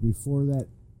 days before that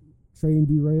train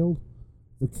derailed.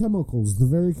 The chemicals, the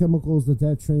very chemicals that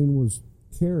train was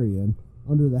carrying,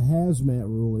 under the hazmat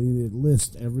ruling, it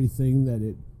lists everything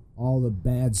that all the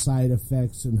bad side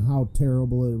effects and how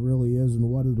terrible it really is and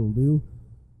what it'll do.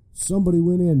 Somebody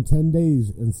went in 10 days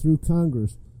and through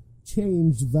Congress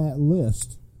changed that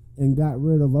list and got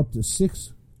rid of up to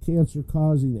 6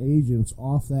 cancer-causing agents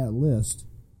off that list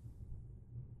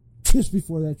just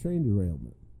before that train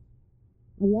derailment.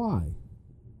 Why?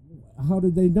 How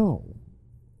did they know?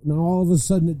 Now all of a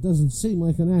sudden it doesn't seem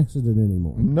like an accident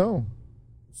anymore. No.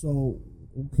 So,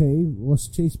 okay, let's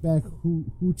chase back who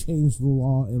changed the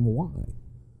law and why.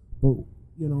 But,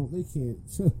 you know,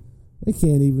 they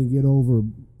can't even get over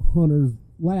Hunter's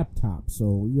laptop,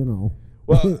 so, you know.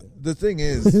 Well, the thing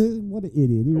is... What an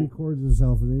idiot. He records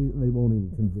himself and they won't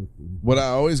even convict him. What I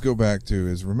always go back to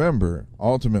is, remember,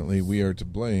 ultimately we are to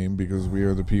blame because we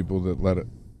are the people that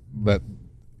let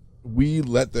we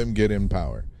let them get in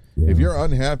power. Yeah. If you're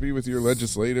unhappy with your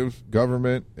legislative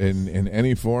government in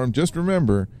any form, just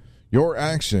remember your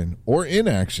action or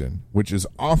inaction, which is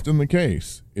often the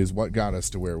case, is what got us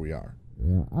to where we are.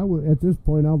 Yeah, I would. At this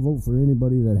point, I'll vote for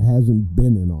anybody that hasn't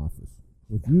been in office.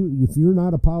 If you're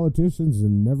not a politician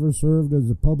and never served as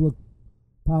a public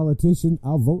politician,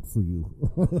 I'll vote for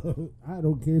you. I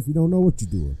don't care if you don't know what you're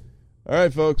doing. All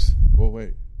right, folks. Well,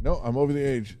 wait. No, I'm over the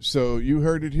age. So you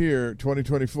heard it here.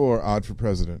 2024, odd for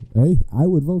president. Hey, I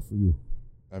would vote for you.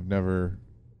 I've never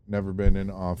been in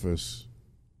office.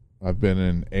 I've been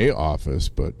in a office,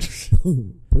 but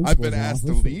I've been asked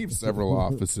to leave several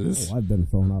offices. Oh, I've been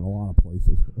thrown out a lot of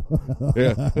places.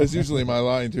 Yeah, that's usually my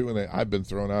line too. When I've been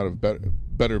thrown out of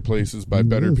better places by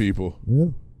better people. Yeah,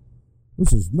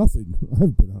 this is nothing.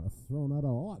 I've been thrown out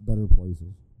of a lot better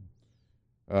places.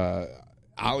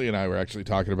 Ollie and I were actually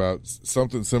talking about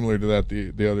something similar to that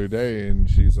the other day, and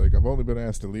she's like, I've only been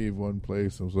asked to leave one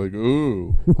place. I was like,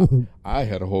 ooh, I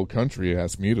had a whole country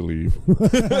ask me to leave.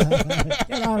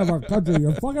 Get out of our country.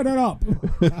 You're fucking it up.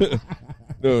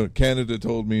 No, Canada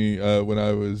told me when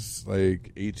I was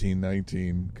like 18,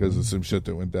 19, because of some shit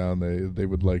that went down, they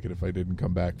would like it if I didn't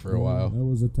come back for a while. That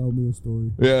was a tell me a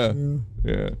story. Yeah.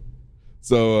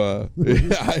 So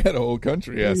I had a whole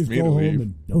country ask me to leave. Home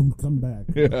and don't come back.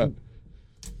 Yeah.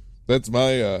 That's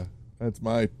my tip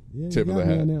of the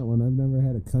hat. On that one. I've never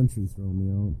had a country throw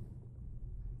me out.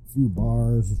 A few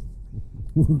bars.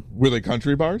 Were they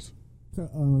country bars?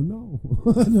 No.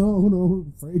 No,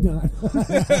 afraid not.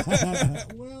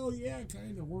 Well, yeah,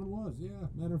 kind of. One was, yeah.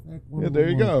 Matter of fact, one. Yeah, there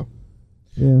you go.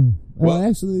 Yeah. Well,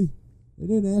 actually, they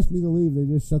didn't ask me to leave. They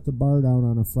just shut the bar down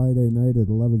on a Friday night at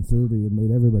 11:30 and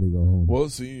made everybody go home. Well,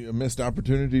 see, a missed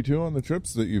opportunity too on the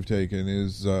trips that you've taken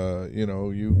is,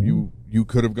 you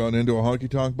could have gone into a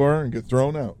honky-tonk bar and get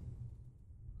thrown out.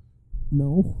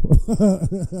 No.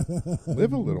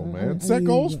 Live a little, man. Set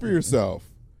goals for yourself.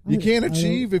 You can't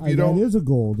achieve if you don't. That is a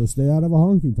goal, to stay out of a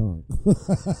honky-tonk.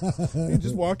 You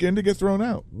just walk in to get thrown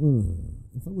out.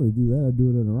 If I'm going to do that, I'd do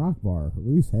it in a rock bar. At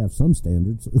least have some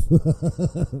standards.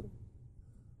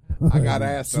 I got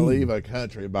asked to leave a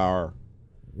country bar.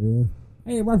 Yeah.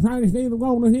 Hey, we're trying to stay the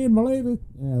golden hand, believe it.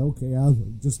 Yeah, okay. I was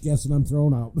just guessing I'm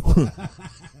thrown out.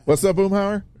 What's up,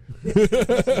 Boomhauer?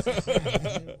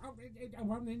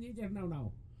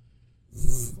 No.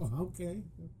 Okay.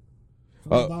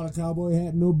 About a cowboy hat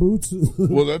and no boots.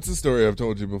 Well, that's a story I've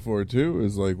told you before too.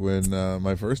 Is like when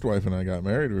my first wife and I got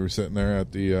married, we were sitting there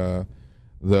at the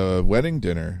wedding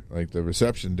dinner, like the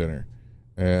reception dinner,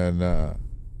 and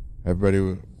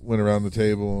everybody went around the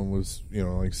table and was,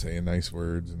 like saying nice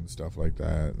words and stuff like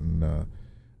that. And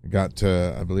got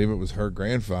to, I believe it was her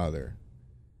grandfather,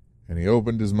 and he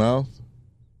opened his mouth,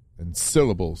 and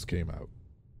syllables came out.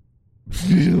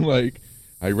 Like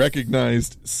I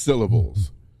recognized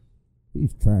syllables.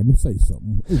 He's trying to say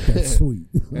something. Ain't that sweet?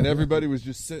 And everybody was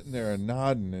just sitting there and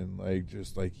nodding and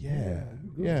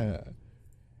yeah.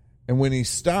 And when he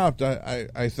stopped,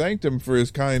 I thanked him for his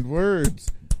kind words,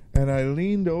 and I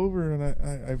leaned over and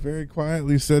I very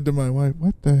quietly said to my wife,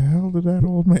 "What the hell did that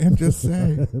old man just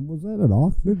say?" Was that an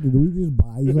auction? Did we just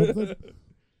buy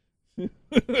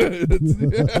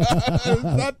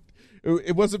something?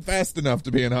 It wasn't fast enough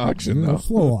to be an auction, though.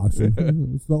 Slow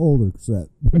auction. It's the older set.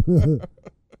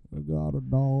 I got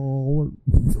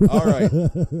 $1. All right.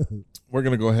 We're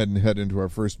going to go ahead and head into our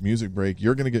first music break.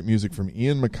 You're going to get music from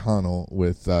Ian McConnell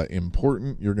with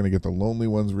Important. You're going to get the Lonely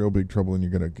Ones, Real Big Trouble, and you're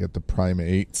going to get the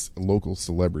Primates, Local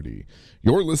Celebrity.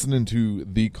 You're listening to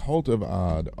The Cult of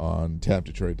Odd on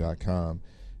tapdetroit.com.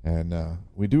 And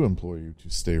we do implore you to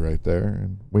stay right there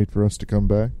and wait for us to come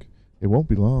back. It won't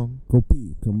be long. Go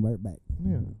pee. Come right back.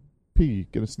 Yeah. Pee.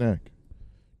 Get a snack.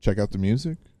 Check out the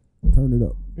music. Turn it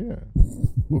up. Yeah.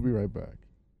 We'll be right back.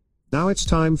 Now it's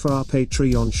time for our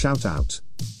Patreon shout-out.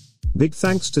 Big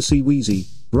thanks to C. Weezy,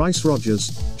 Bryce Rogers,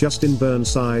 Justin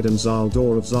Burnside and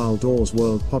Zaldor of Zaldor's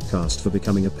World Podcast for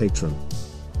becoming a patron.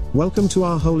 Welcome to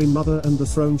our Holy Mother and the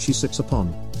throne she sits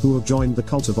upon, who have joined the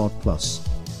Cult of Odd Plus.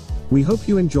 We hope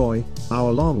you enjoy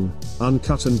our long,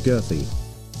 uncut and girthy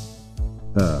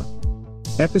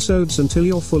episodes until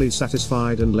you're fully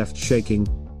satisfied and left shaking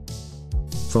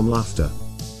from laughter.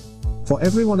 For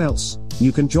everyone else,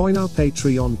 you can join our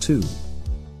Patreon too.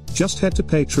 Just head to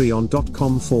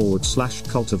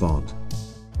patreon.com/cultofodd.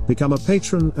 Become a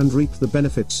patron and reap the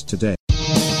benefits today. I'm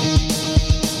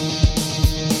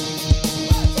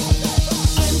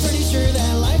pretty sure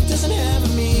that life doesn't have a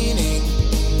meaning.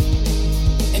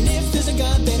 And if there's a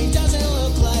God, then he doesn't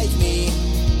look like me.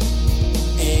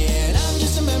 And I'm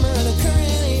just a member of the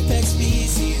current apex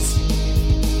species.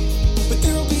 But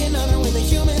there will be another when the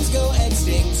humans go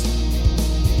extinct.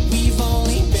 We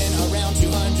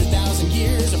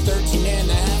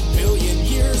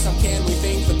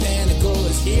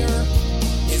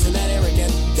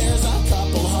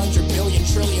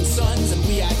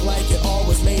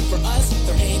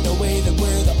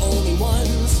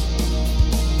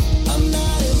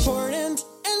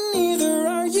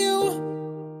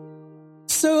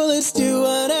So let's do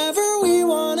whatever we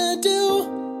wanna do.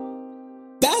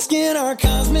 Bask in our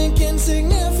cosmic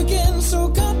insignificance.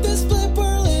 Soak up this blip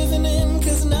we're living in,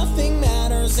 'cause nothing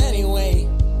matters anyway.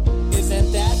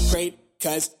 Isn't that great?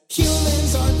 'Cause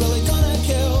humans aren't really gonna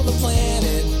kill the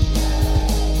planet.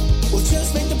 We'll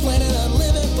just make the planet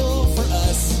unlivable for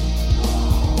us.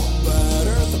 But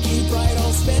Earth will keep right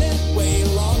on spinning, way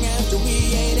long after we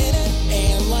ain't in it.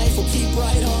 And life will keep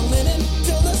right on living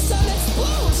till the sun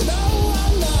explodes. No,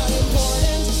 I'm not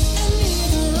important, and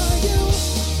neither are you.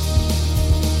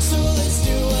 So let's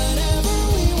do whatever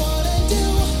we wanna do.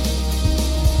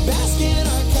 Bask in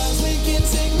our cosmic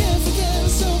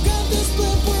insignificance. Soak up this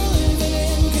blip we're living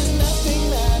in, 'cause nothing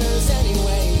matters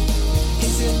anyway.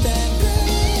 Isn't that great?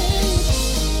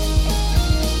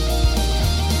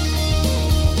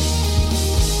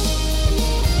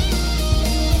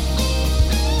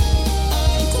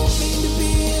 I don't mean to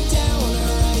be a downer.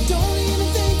 I don't even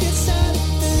think it's sad.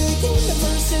 The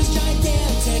universe is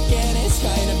gigantic and it's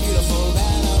kind of beautiful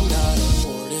that I'm not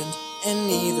important, and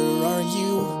neither are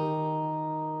you.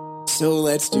 So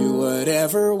let's do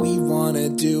whatever we wanna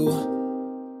do.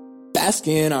 Bask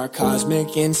in our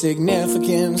cosmic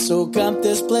insignificance. Soak up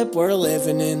this blip we're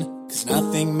living in, 'cause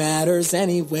nothing matters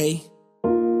anyway.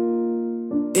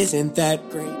 Isn't that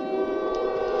great?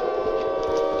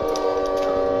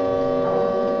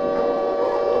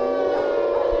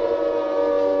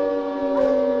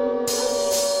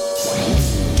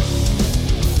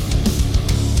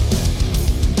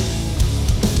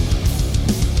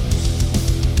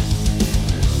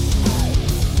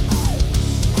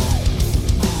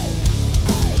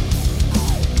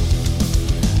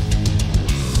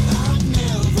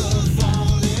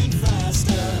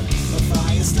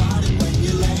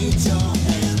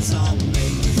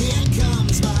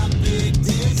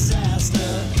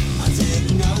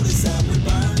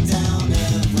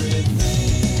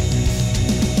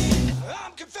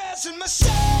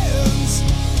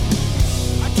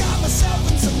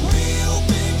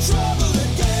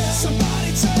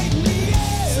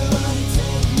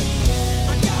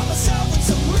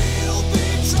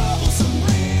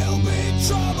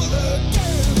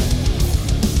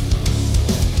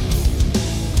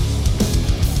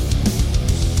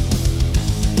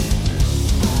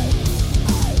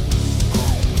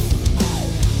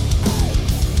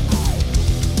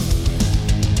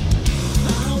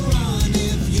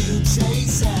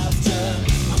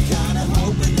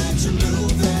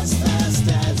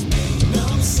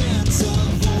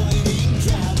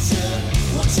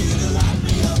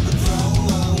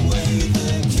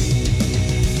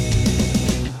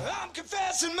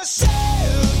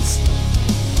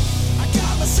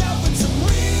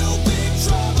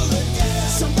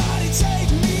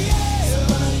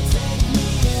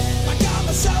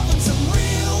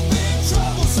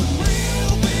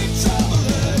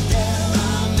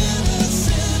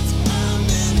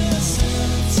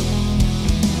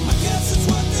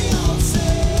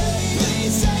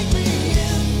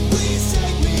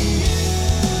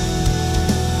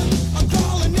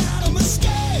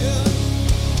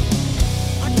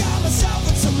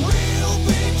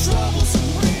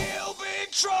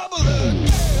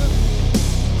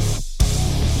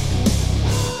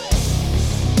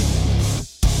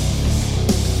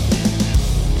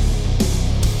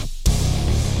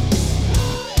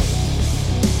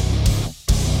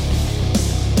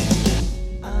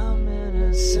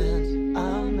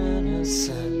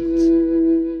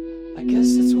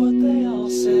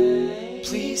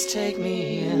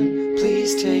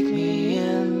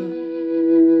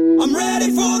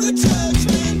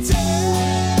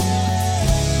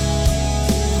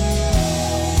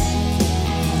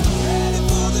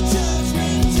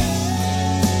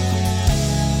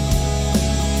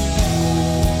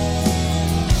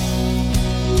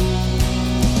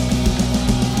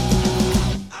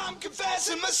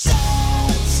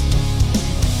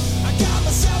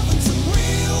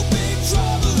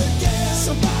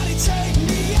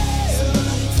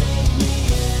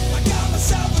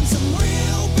 Some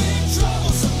real big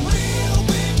trouble, some real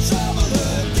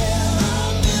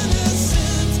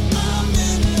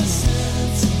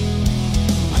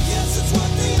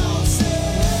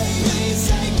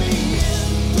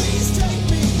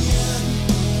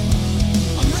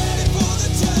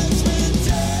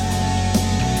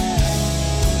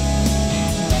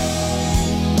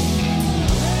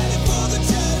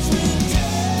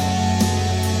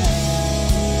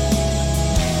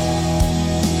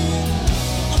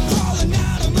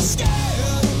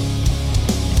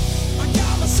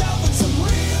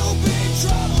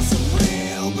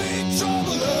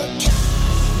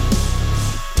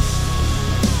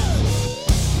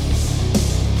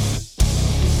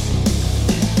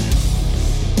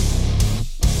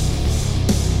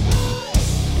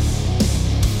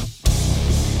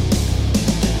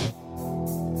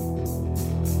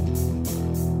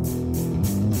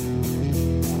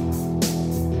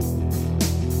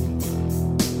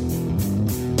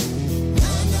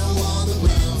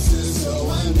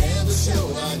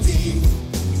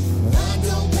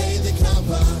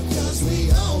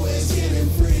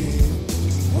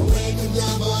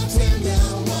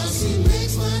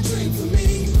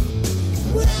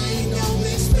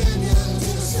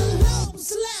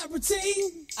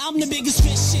I'm the biggest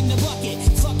fish in the bucket.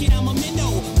 Fuck it, I'm a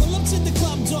minnow. Pull up to the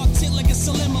club, dog tit like it's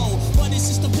a limo. But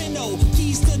it's just a pinno.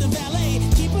 Keys to the valet.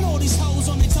 Keeping all these hoes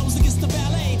on their toes against the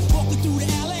ballet. Walking through the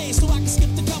alley so I can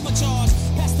skip the cover charge.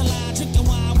 Pass the line, drink the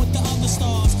wine with the other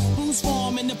stars. Booze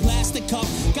form in the plastic cup.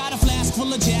 Got a flask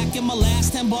full of Jack in my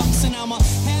last $10. And I'ma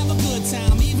have a good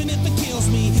time, even if it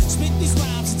kills me. Spit these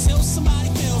rhymes until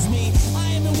somebody feels me.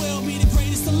 I am and will be the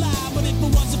greatest alive. But if it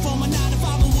wasn't for my 9 to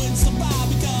 5, I wouldn't survive.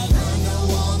 Because I know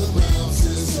all the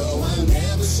bounces, so I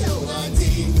never show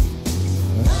ID.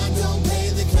 I don't pay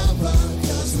the cover,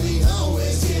 cause we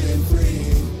always getting free.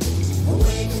 I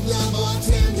wake up the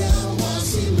bartender while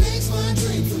she makes my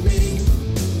drink for me.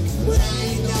 But I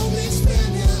ain't no big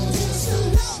spender, just a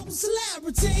local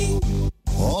celebrity.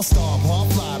 All-star, pop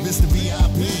fly, Mr.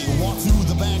 VIP. Walk through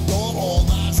the back door, all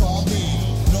eyes on me.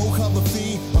 No cover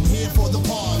fee, I'm here for the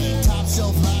party. Top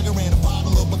shelf lager and a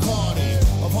bottle of Bacardi.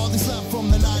 I've hardly slept from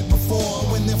the night before.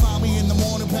 When they found me in the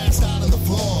morning, passed out on the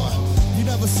floor. You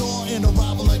never saw an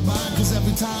arrival like mine, cause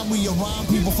every time we arrive,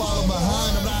 people follow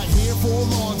behind. I'm not here for a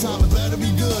long time, it better be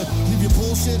good. Leave your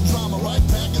bullshit drama right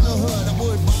back in the hood. I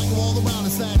would buy you all around,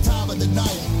 it's that time of the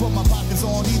night. Put my pockets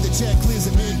on either check, clears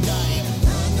at midnight.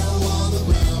 I know all the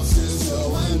bounces,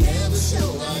 so I never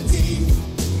show ID.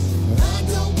 I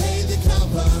don't pay the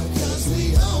cover, cause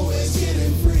we always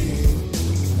getting free.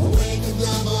 I wake up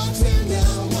the bartender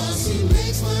while she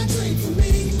makes my drink for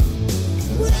me.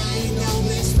 But I ain't no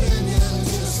big spender,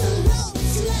 just a local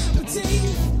celebrity.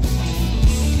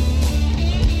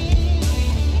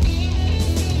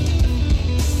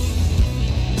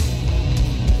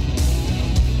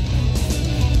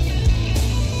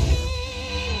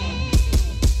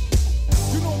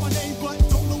 You know my name, but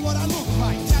don't know what I look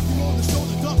like. Tap you on the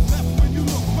shoulder, duck left when you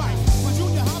look right. My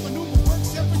junior high maneuver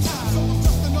works every time. So I'm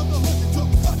just another hood that took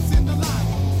butts in the line.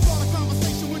 Start a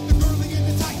conversation with the girlie in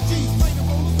the tight jeans. Later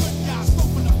roll a good guy,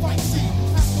 scoping the fight scene.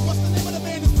 Ask her what's the name of the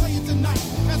band who's playing tonight.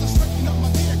 As I straighten up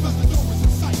my beard, cause the door is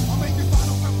in sight. I'm making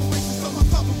final preparations so my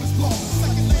cover is blown. A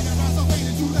second later, as I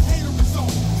waited to the hater is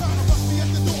on. Trying to rush me at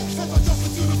the door, as I jump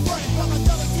into the frame. While I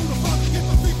yell it to the front to get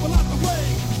the people out the way.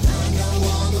 I know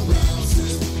all the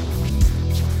bounces.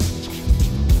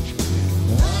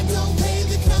 I don't pay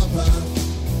the cover.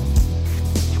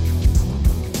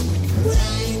 But I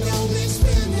ain't no big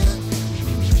spender.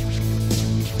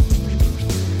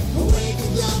 I wake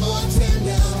up the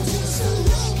bartender, just a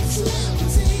local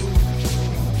celebrity.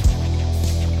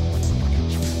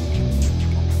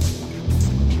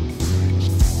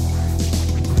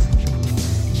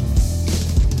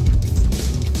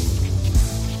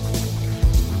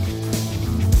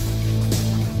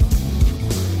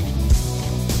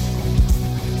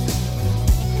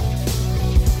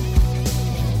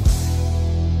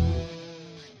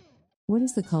 What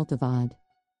is the cult of odd?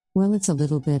 Well, it's a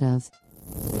little bit of.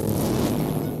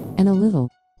 And a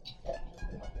little.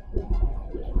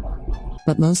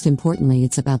 But most importantly,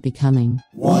 it's about becoming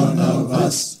One of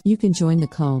us. You can join the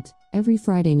cult every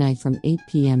Friday night from 8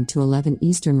 p.m. to 11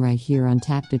 Eastern right here on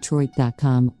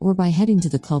tapdetroit.com or by heading to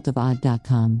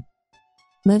thecultofodd.com.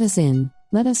 Let us in.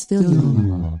 Let us fill you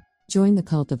in. Join the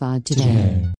cult of odd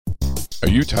today. Are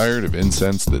you tired of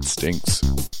incense that stinks?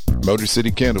 Motor City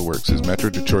Candleworks is Metro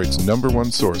Detroit's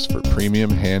 #1 source for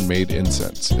premium handmade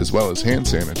incense, as well as hand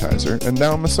sanitizer and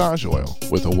now massage oil,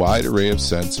 with a wide array of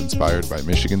scents inspired by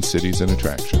Michigan cities and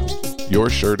attractions.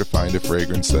 You're sure to find a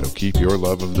fragrance that'll keep your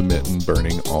love of the mitten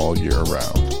burning all year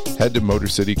round. Head to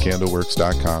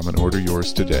MotorCityCandleworks.com and order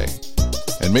yours today.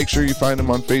 And make sure you find them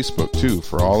on Facebook, too,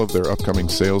 for all of their upcoming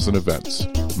sales and events.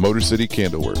 Motor City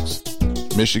Candleworks.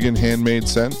 Michigan handmade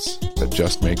scents that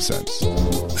just make sense.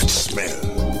 That smell.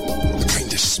 The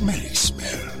kind of smelly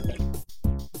smell.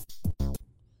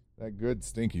 That good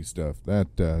stinky stuff.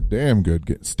 That damn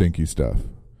good stinky stuff.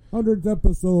 100th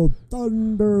episode,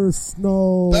 Thunder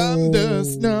Snow. Thunder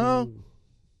Snow.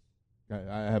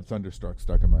 I have Thunderstruck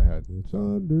stuck in my head.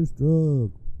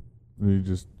 Thunderstruck.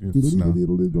 It's snow.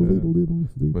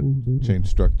 But change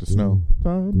struck to snow.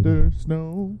 Thunder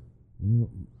Snow.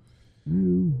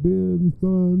 You've been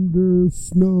thunder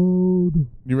snowed.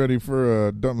 You ready for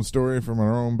a dumb story from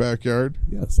our own backyard?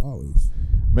 Yes, always.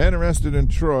 Man arrested in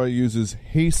Troy uses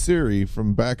Hey Siri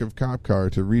from back of cop car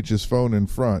to reach his phone in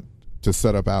front to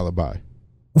set up alibi.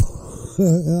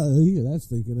 Yeah, that's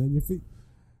thinking on your feet.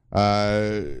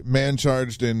 Man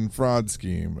charged in fraud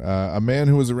scheme. A man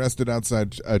who was arrested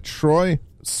outside a Troy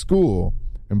school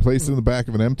and placed in the back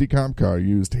of an empty cop car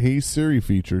used Hey Siri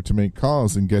feature to make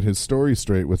calls and get his story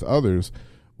straight with others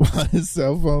while his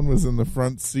cell phone was in the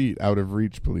front seat out of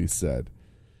reach, police said.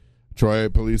 Troy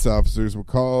police officers were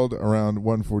called around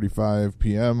 1:45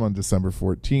 p.m. on December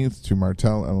 14th to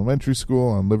Martell Elementary School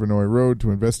on Livernois Road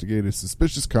to investigate a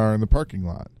suspicious car in the parking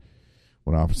lot.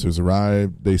 When officers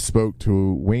arrived, they spoke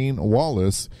to Wayne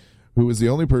Wallace, who was the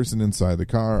only person inside the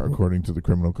car, according to the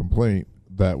criminal complaint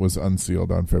that was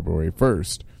unsealed on February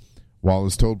 1st.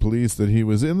 Wallace told police that he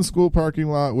was in the school parking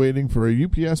lot waiting for a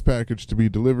UPS package to be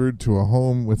delivered to a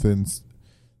home within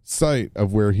sight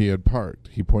of where he had parked.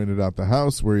 He pointed out the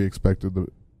house where he expected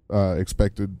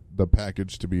the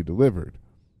package to be delivered.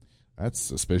 That's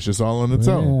suspicious all on its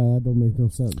own. Yeah, that don't make no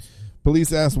sense.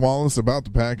 Police asked Wallace about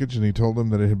the package, and he told them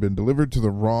that it had been delivered to the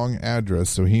wrong address,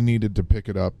 so he needed to pick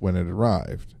it up when it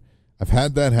arrived. I've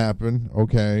had that happen.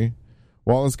 Okay.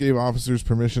 Wallace gave officers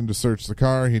permission to search the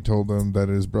car. He told them that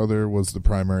his brother was the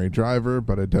primary driver,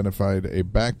 but identified a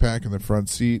backpack in the front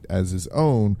seat as his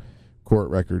own,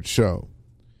 court records show.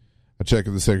 A check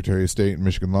of the Secretary of State and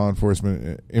Michigan Law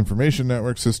Enforcement Information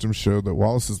Network systems showed that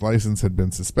Wallace's license had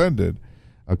been suspended.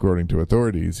 According to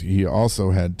authorities, he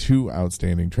also had 2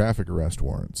 outstanding traffic arrest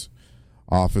warrants.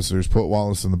 Officers put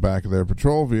Wallace in the back of their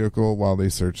patrol vehicle while they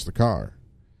searched the car.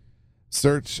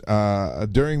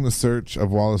 During the search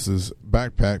of Wallace's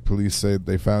backpack, police said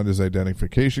they found his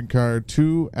identification card,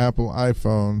 2 Apple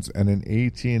iPhones, and an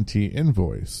AT&T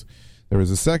invoice. There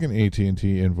was a second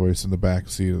AT&T invoice in the back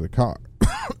seat of the car.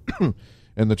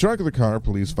 In the trunk of the car,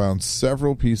 police found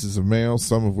several pieces of mail,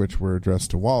 some of which were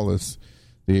addressed to Wallace.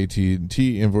 The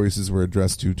AT&T invoices were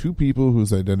addressed to 2 people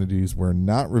whose identities were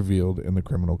not revealed in the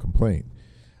criminal complaint.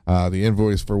 The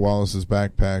invoice for Wallace's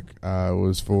backpack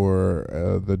was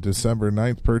for the December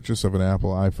 9th purchase of an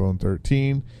Apple iPhone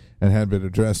 13 and had been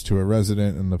addressed to a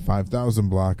resident in the 5000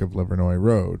 block of Livernois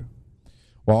Road.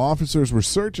 While officers were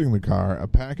searching the car, a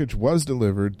package was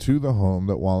delivered to the home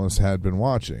that Wallace had been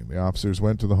watching. The officers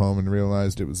went to the home and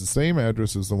realized it was the same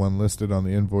address as the one listed on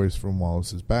the invoice from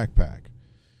Wallace's backpack.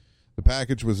 The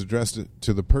package was addressed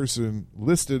to the person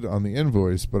listed on the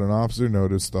invoice, but an officer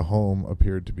noticed the home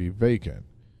appeared to be vacant.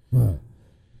 Right.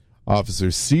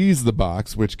 Officers seized the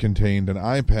box, which contained an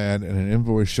iPad and an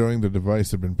invoice showing the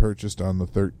device had been purchased on the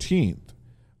 13th.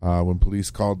 When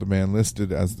police called the man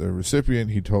listed as the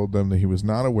recipient, he told them that he was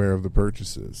not aware of the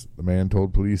purchases. The man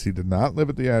told police he did not live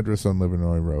at the address on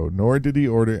Livernois Road, nor did he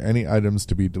order any items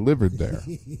to be delivered there.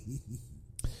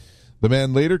 The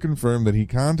man later confirmed that he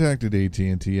contacted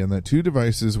AT&T and that 2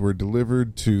 devices were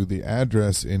delivered to the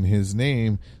address in his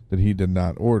name that he did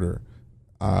not order.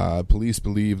 Police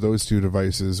believe those 2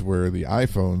 devices were the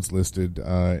iPhones listed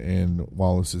in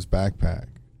Wallace's backpack.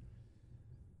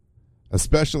 A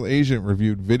special agent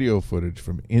reviewed video footage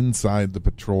from inside the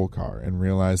patrol car and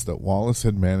realized that Wallace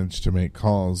had managed to make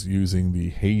calls using the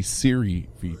Hey Siri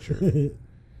feature.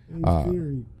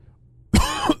 Siri.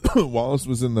 Wallace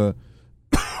was in the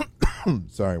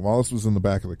Wallace was in the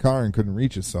back of the car and couldn't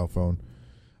reach his cell phone.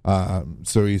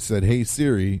 So he said, "Hey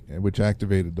Siri," which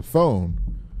activated the phone.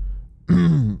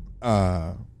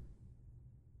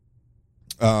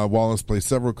 Wallace placed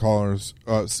several calls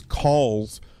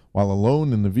while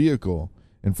alone in the vehicle,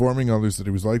 informing others that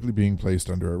he was likely being placed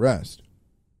under arrest.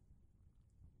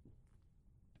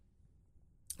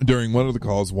 During one of the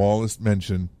calls, Wallace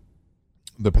mentioned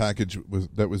the package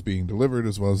that was being delivered,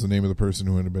 as well as the name of the person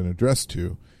who it had been addressed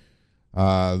to.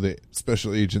 The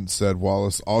special agent said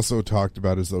Wallace also talked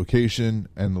about his location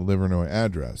and the Livernois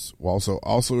address. Wallace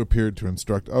also appeared to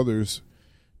instruct others,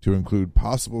 to include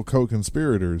possible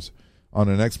co-conspirators, on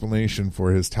an explanation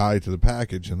for his tie to the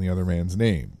package and the other man's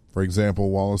name. For example,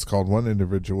 Wallace called one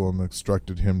individual and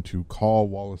instructed him to call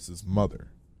Wallace's mother.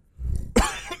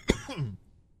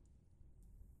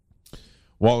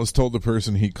 Wallace told the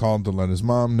person he called to let his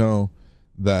mom know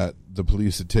that the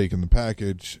police had taken the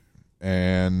package,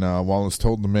 and Wallace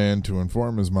told the man to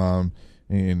inform his mom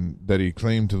and that he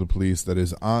claimed to the police that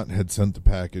his aunt had sent the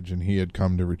package and he had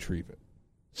come to retrieve it.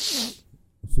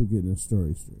 So getting his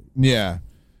story straight. Yeah.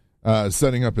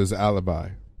 Setting up his alibi.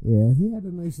 Yeah, he had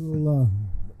a nice little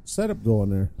setup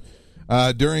going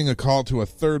there. During a call to a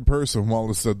third person,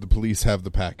 Wallace said the police have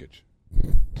the package.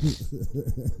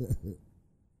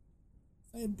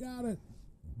 They've got it.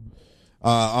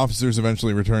 Officers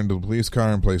eventually returned to the police car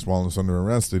and placed Wallace under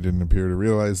arrest. They didn't appear to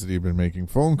realize that he had been making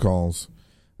phone calls.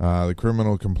 The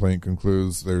criminal complaint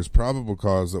concludes there's probable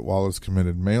cause that Wallace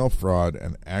committed mail fraud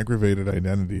and aggravated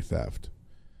identity theft.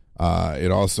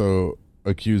 It also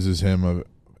accuses him of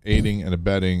aiding and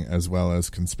abetting as well as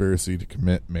conspiracy to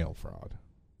commit mail fraud.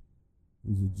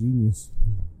 He's a genius.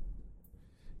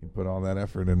 He put all that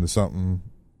effort into something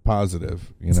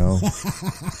positive, you know.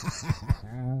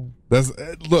 That's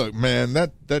look, man,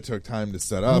 that took time to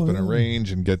set up and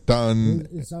arrange and get done.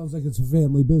 It sounds like it's a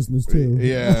family business too.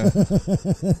 Yeah.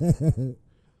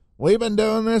 We've been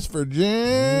doing this for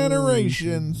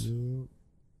generations.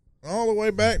 All the way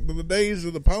back to the days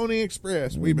of the Pony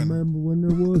Express. Remember when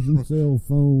there wasn't cell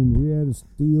phone, we had to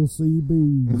steal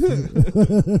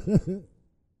CBs.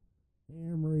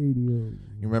 Ham radio.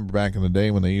 You remember back in the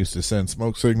day when they used to send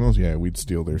smoke signals? Yeah, we'd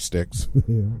steal their sticks.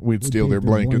 Yeah. We'd steal their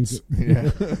blankets. Yeah.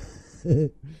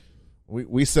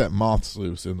 We set moths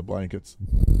loose in the blankets.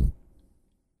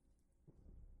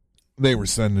 They were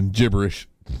sending gibberish.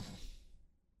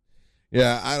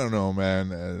 Yeah, I don't know, man.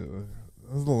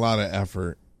 There's a lot of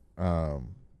effort. For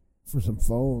some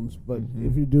phones, but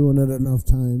if you're doing it enough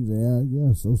times, I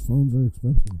guess those phones are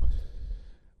expensive.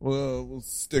 Well, we'll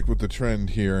stick with the trend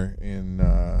here in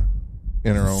our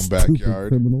own Stupid backyard.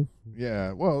 Criminals.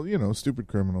 Yeah, well, stupid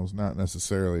criminals, not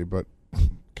necessarily, but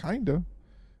kinda.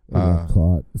 They got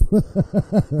caught.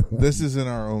 This is in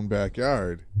our own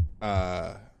backyard.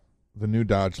 The new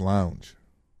Dodge Lounge.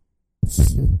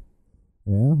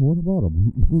 Yeah, what about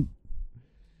them?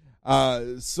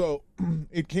 So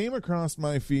it came across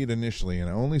my feed initially, and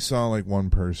I only saw like one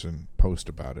person post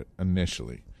about it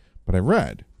initially, but I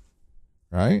read,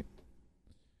 right?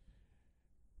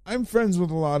 I'm friends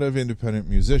with a lot of independent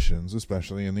musicians,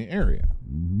 especially in the area.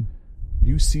 Mm-hmm.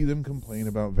 You see them complain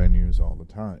about venues all the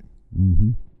time.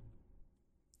 Mm-hmm.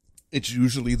 It's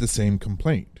usually the same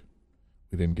complaint.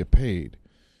 We didn't get paid.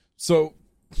 So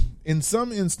in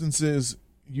some instances,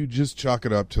 you just chalk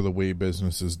it up to the way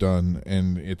business is done,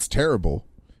 and it's terrible,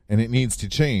 and it needs to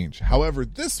change. However,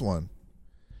 this one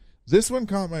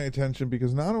caught my attention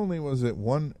because not only was it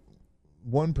one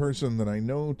person that I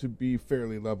know to be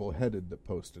fairly level-headed that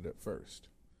posted it first,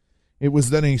 it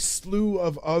was then a slew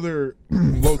of other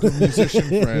local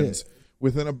musician friends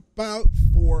within about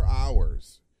 4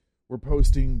 hours were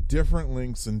posting different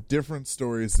links and different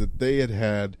stories that they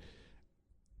had,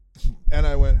 and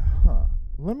I went,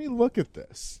 let me look at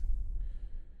this.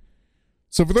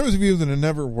 So for those of you that have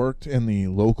never worked in the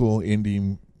local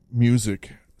indie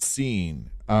music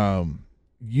scene,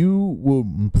 you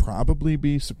will probably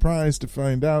be surprised to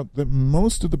find out that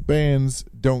most of the bands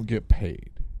don't get paid.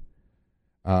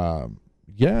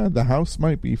 Yeah, the house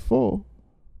might be full.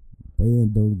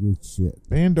 Band don't get shit.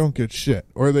 Band don't get shit.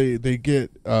 Or they get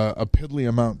a piddly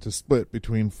amount to split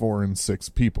between 4 and 6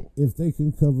 people. If they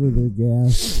can cover their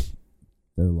gas,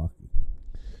 they're lucky.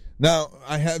 Now,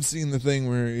 I have seen the thing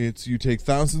where it's you take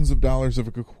thousands of dollars of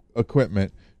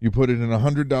equipment, you put it in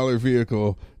 $100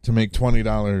 vehicle to make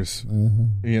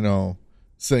 $20,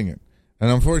 singing. And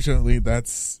unfortunately,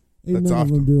 that's none often. of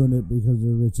them doing it because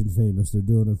they're rich and famous. They're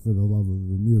doing it for the love of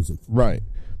the music. Right.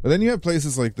 But then you have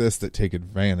places like this that take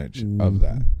advantage of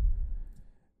that.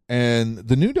 And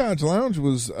the New Dodge Lounge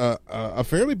was a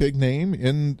fairly big name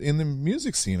in the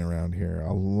music scene around here.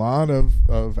 A lot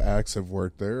of acts have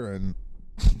worked there, and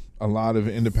a lot of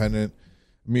independent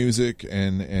music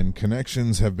and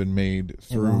connections have been made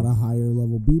through. A lot of higher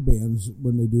level B bands,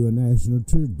 when they do a national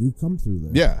tour, do come through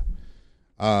there.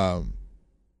 Yeah.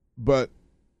 But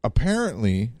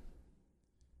apparently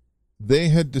they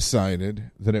had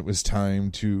decided that it was time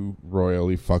to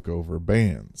royally fuck over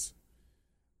bands.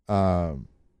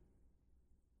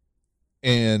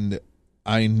 And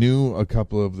I knew a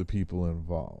couple of the people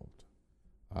involved.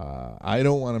 I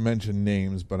don't want to mention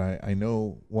names, but I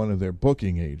know one of their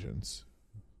booking agents.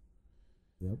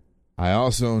 Yep. I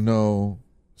also know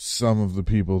some of the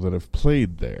people that have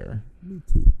played there. Me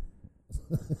too.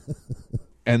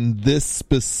 And this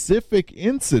specific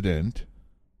incident,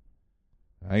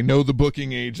 I know the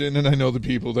booking agent and I know the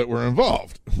people that were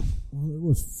involved. Well, there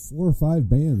was 4 or 5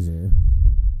 bands there.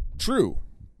 True.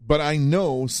 But I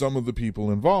know some of the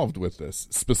people involved with this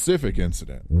specific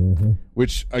incident,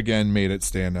 which, again, made it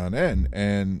stand on end.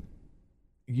 And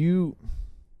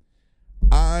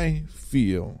I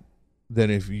feel that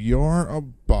if you're a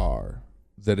bar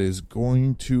that is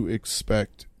going to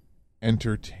expect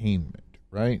entertainment,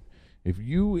 right? If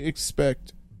you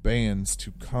expect bands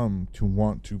to come to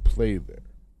want to play there,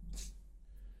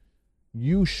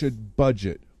 you should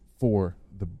budget for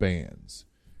the bands.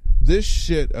 This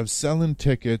shit of selling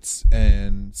tickets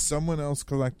and someone else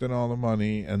collecting all the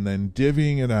money and then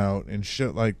divvying it out and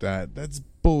shit like that, that's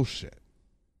bullshit.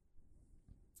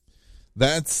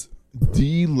 That's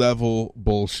D-level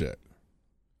bullshit.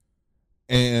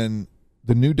 And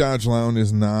the New Dodge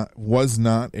Lounge was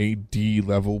not a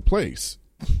D-level place.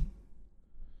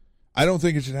 I don't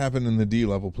think it should happen in the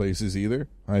D-level places either.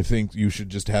 I think you should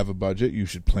just have a budget. You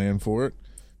should plan for it.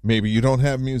 Maybe you don't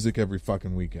have music every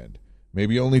fucking weekend.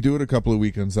 Maybe you only do it a couple of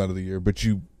weekends out of the year, but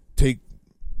you take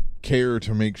care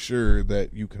to make sure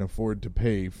that you can afford to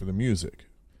pay for the music.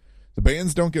 The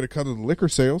bands don't get a cut of the liquor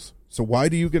sales, so why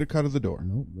do you get a cut of the door?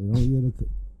 Nope, they don't get a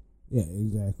cut. Yeah,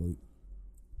 exactly.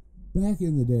 Back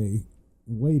in the day,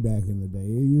 way back in the day,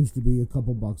 it used to be a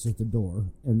couple bucks at the door,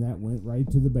 and that went right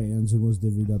to the bands and was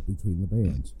divvied up between the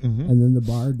bands. Mm-hmm. And then the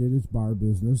bar did its bar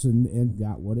business and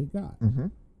got what it got. Mm-hmm.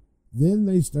 Then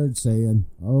they started saying,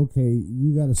 okay,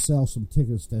 you got to sell some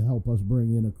tickets to help us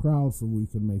bring in a crowd so we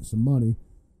can make some money.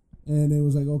 And it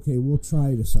was like, okay, we'll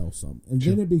try to sell some. And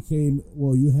then it became,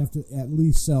 well, you have to at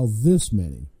least sell this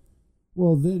many.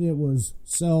 Well, then it was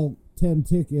sell 10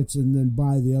 tickets and then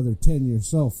buy the other 10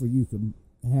 yourself so you can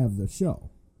have the show.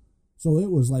 So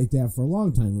it was like that for a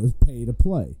long time. It was pay to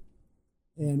play.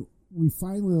 And we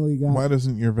finally got... Why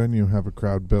doesn't your venue have a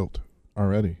crowd built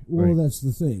already? Well, that's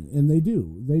the thing. And they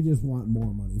do. They just want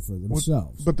more money for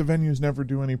themselves. But the venues never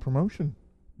do any promotion.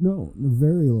 No,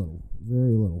 very little.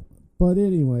 Very little. But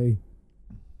anyway,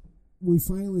 we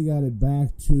finally got it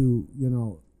back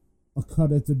to, a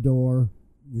cut at the door.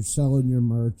 You're selling your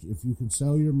merch. If you can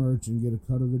sell your merch and get a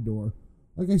cut of the door,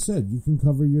 like I said, you can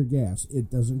cover your gas.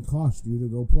 It doesn't cost you to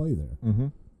go play there. Mm-hmm.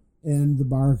 And the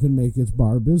bar can make its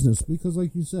bar business because,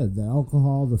 like you said, the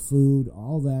alcohol, the food,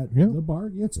 all that, the bar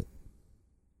gets it.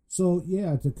 So,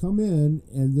 yeah, to come in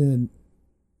and then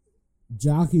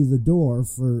jockey the door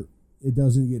for it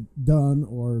doesn't get done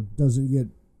or doesn't get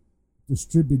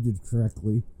distributed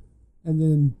correctly, and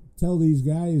then tell these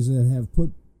guys that have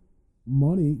put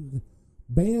money...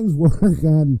 Bands work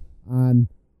on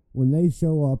when they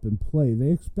show up and play.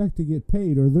 They expect to get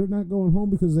paid, or they're not going home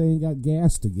because they ain't got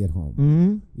gas to get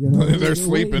home. Mm-hmm. They're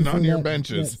sleeping on your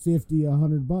benches. That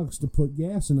 $50, $100 to put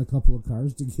gas in a couple of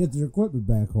cars to get their equipment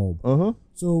back home. Uh-huh.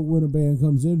 So when a band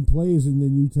comes in, plays, and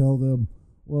then you tell them,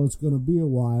 well, it's going to be a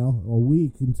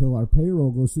week until our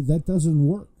payroll goes through. That doesn't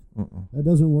work. That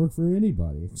doesn't work for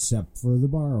anybody except for the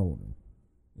bar owner.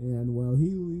 And, well,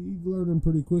 he learned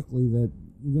pretty quickly that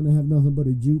you're going to have nothing but a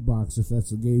jukebox if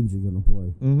that's the games you're going to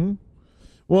play. Mm-hmm.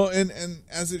 Well, and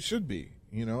as it should be,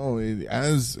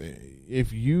 as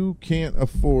if you can't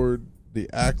afford the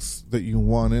acts that you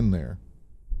want in there,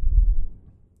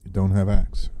 you don't have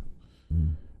acts.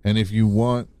 Mm. And if you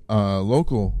want the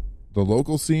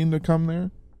local scene to come there,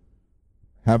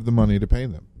 have the money to pay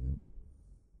them.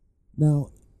 Now,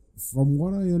 from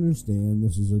what I understand,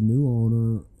 this is a new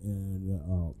owner,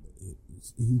 and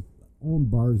he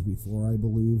owned bars before, I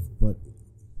believe, but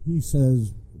he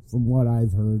says, from what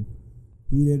I've heard,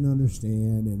 he didn't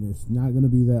understand, and it's not going to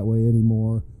be that way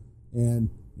anymore. And,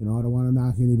 I don't want to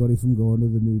knock anybody from going to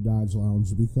the new Dodge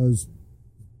Lounge because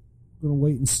I'm going to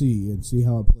wait and see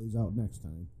how it plays out next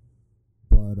time.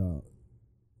 But,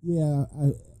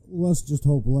 let's just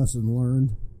hope lesson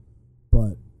learned,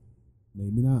 but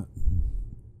maybe not.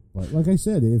 But like I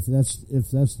said, if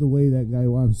that's the way that guy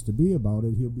wants to be about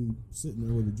it, he'll be sitting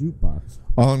there with a jukebox.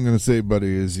 All I'm going to say,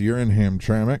 buddy, is you're in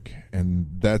Hamtramck, and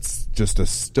that's just a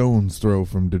stone's throw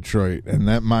from Detroit, and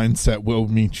that mindset will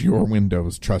meet your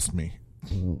windows, trust me.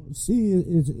 See,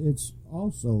 it's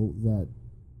also that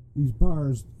these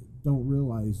bars don't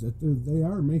realize that they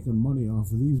are making money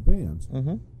off of these bands.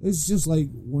 Mm-hmm. It's just like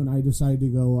when I decide to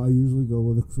go, I usually go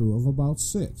with a crew of about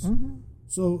 6. Mm-hmm.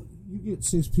 So you get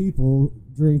 6 people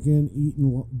drinking,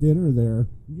 eating dinner there,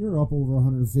 you're up over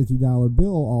 $150 bill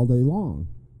all day long,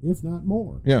 if not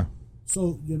more. Yeah.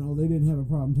 So, they didn't have a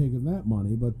problem taking that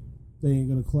money, but they ain't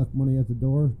going to collect money at the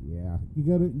door. Yeah.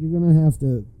 You're going to have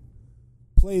to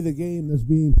play the game that's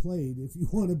being played if you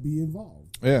want to be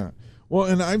involved. Yeah. Well,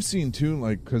 and I've seen, too,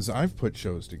 because I've put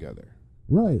shows together.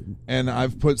 Right. And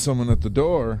I've put someone at the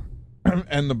door,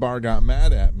 and the bar got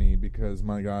mad at me because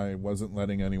my guy wasn't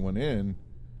letting anyone in,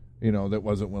 that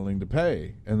wasn't willing to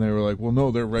pay. And they were like, well, no,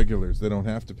 they're regulars. They don't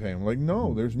have to pay. I'm like,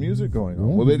 no, there's music going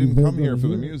on. Well, they didn't come here for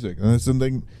the music.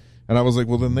 And I was like,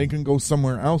 well, then they can go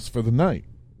somewhere else for the night.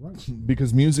 Right.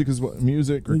 Because music is what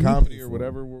music or comedy or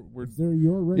whatever. They're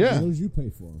your regulars. You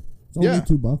pay for them. It's only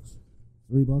 $2,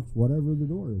 $3, whatever the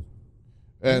door is.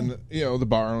 And, the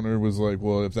bar owner was like,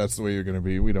 well, if that's the way you're going to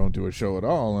be, we don't do a show at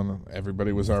all. And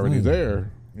everybody was already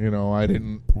there. I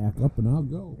didn't... Pack up and I'll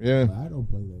go. Yeah. I don't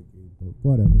play that game, but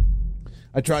whatever.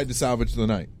 I tried to salvage the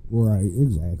night. Right,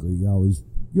 exactly. You always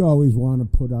want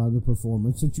to put on the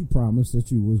performance that you promised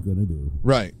that you was going to do.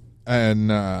 Right. And,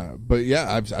 but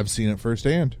yeah, I've seen it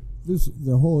firsthand.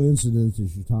 The whole incident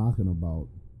that you're talking about,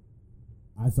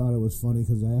 I thought it was funny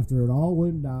because after it all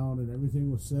went down and everything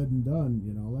was said and done,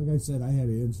 like I said, I had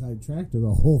an inside track to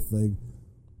the whole thing.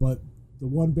 But the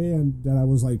one band that I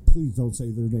was like, please don't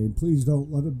say their name. Please don't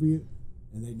let it be.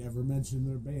 And they never mentioned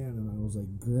their band, and I was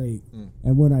like, great.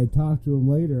 And when I talked to him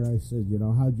later, I said,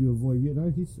 how'd you avoid it?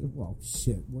 He said, well,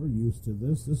 shit, we're used to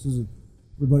this. This isn't,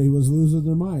 everybody was losing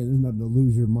their mind. There's nothing to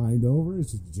lose your mind over.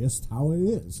 It's just how it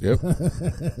is. Yep.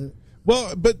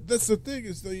 Well, but that's the thing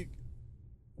is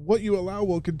what you allow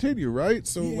will continue, right?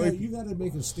 So you got to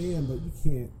make a stand, but you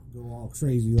can't go all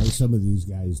crazy like some of these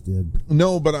guys did.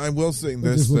 No, but I will say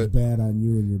this: just looks bad on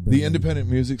you and your band. The independent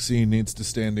music scene needs to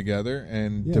stand together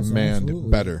and demand absolutely.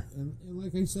 better. And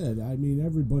like I said, I mean,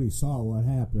 everybody saw what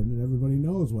happened, and everybody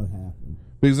knows what happened.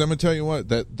 Because I'm gonna tell you what,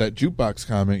 that jukebox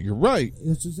comment, you're right.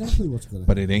 It's exactly what's going to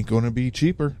happen. But it ain't going to be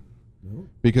cheaper. Nope.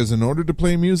 Because in order to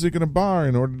play music in a bar,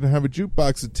 in order to have a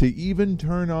jukebox, to even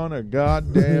turn on a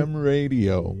goddamn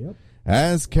radio,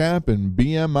 ASCAP and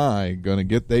BMI gonna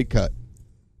get they cut.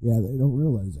 Yeah, they don't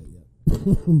realize that yet,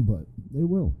 but they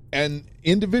will. And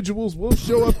individuals will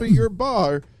show up at your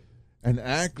bar and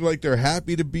act like they're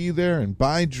happy to be there and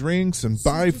buy drinks and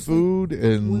buy food. Like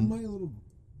and when my little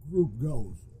group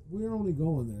goes, we're only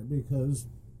going there because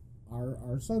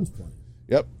our son's playing.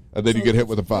 Yep, and then you get hit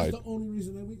with a fine. That's the only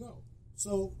reason that we go.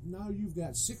 So now you've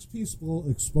got 6 people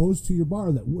exposed to your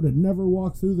bar that would have never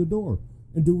walked through the door.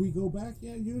 And do we go back?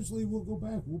 Yeah, usually we'll go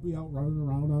back. We'll be out running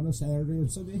around on a Saturday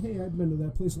and Sunday. Hey, I've been to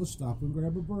that place. Let's stop and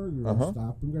grab a burger. Let's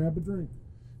stop and grab a drink.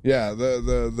 Yeah,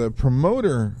 the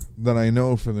promoter that I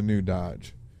know for the new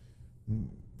Dodge,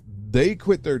 they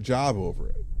quit their job over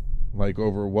it, like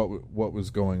over what was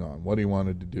going on, what he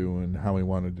wanted to do, and how he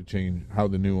wanted to change, how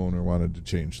the new owner wanted to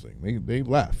change things. They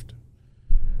left,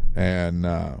 and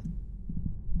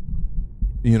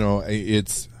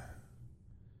it's.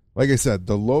 Like I said,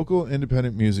 the local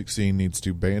independent music scene needs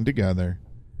to band together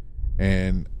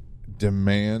and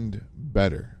demand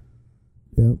better.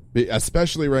 Yep.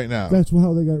 Especially right now. That's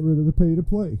how they got rid of the pay to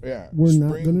play. Yeah. We're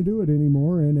not going to do it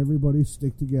anymore, and everybody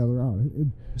stick together on it.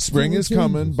 Spring is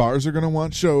coming. Bars are going to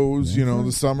want shows.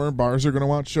 The summer, bars are going to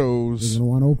want shows. They're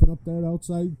going to want to open up that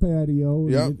outside patio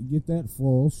and get that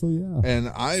full, so yeah. And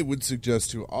I would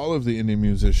suggest to all of the indie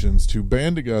musicians to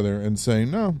band together and say,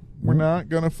 no, we're not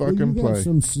going to fucking you got play.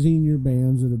 Some senior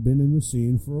bands that have been in the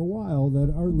scene for a while that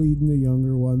are leading the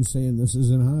younger ones saying this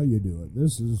isn't how you do it.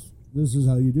 This is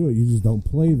how you do it. You just don't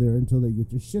play there until they get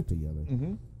their shit together.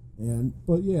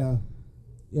 But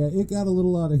it got a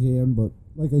little out of hand. But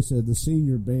like I said, the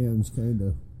senior bands kind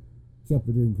of kept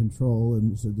it in control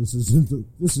and said, "This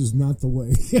is not the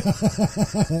way."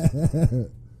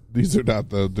 These are not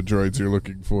the droids you're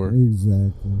looking for.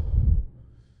 Exactly.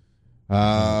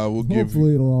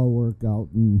 Hopefully it'll all work out,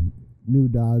 and new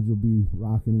Dodge will be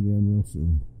rocking again real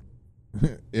soon.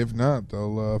 If not,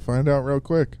 they'll find out real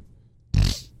quick.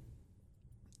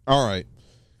 All right.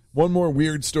 One more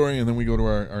weird story, and then we go to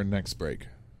our next break.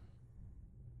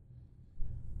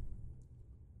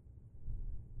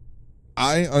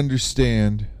 I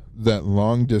understand that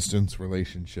long-distance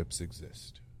relationships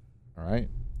exist. All right?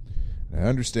 And I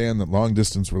understand that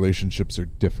long-distance relationships are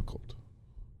difficult.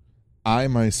 I,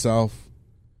 myself,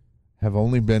 have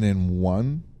only been in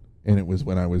one, and it was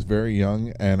when I was very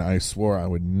young, and I swore I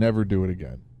would never do it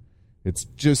again. It's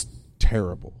just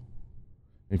terrible.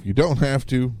 If you don't have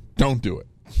to, don't do it.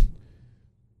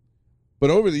 But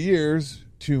over the years,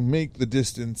 to make the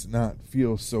distance not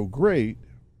feel so great,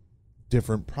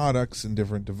 different products and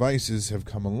different devices have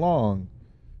come along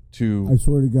to... I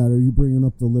swear to God, are you bringing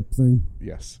up the lip thing?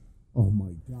 Yes. Oh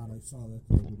my God, I saw that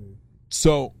the other day.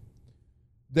 So,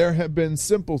 there have been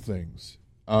simple things.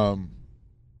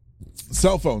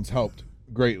 Cell phones helped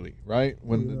greatly, right?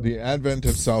 When the advent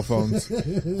of cell phones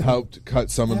helped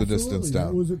cut some of the distance down.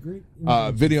 That was a great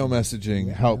video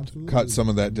messaging helped cut some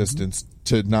of that distance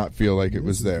to not feel like it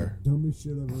was there. Dumbest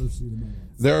shit I've ever seen in my life.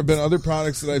 There have been other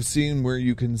products that I've seen where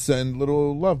you can send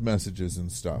little love messages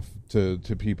and stuff to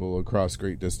people across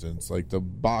great distance. Like the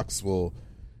box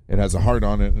it has a heart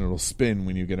on it and it'll spin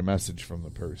when you get a message from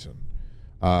the person.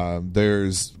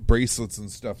 There's bracelets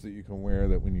and stuff that you can wear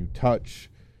that when you touch,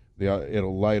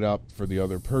 it'll light up for the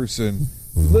other person.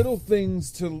 Little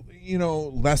things to,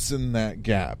 lessen that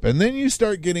gap. And then you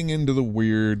start getting into the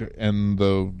weird and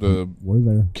the We're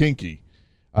there. Kinky.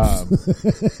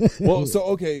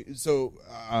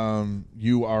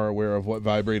 You are aware of what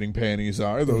vibrating panties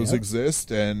are. Those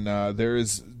exist, and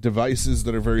there's devices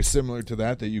that are very similar to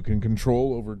that you can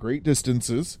control over great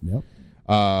distances. Yep.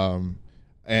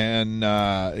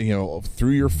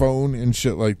 Through your phone and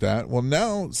shit like that. Well,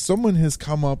 now someone has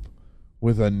come up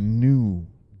with a new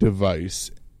device.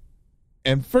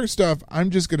 And first off, I'm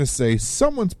just going to say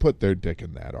someone's put their dick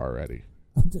in that already.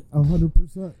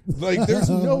 100%. Like, there's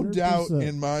no doubt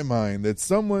in my mind that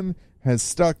someone has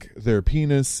stuck their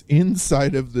penis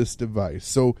inside of this device.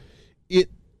 So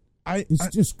It's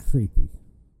just creepy.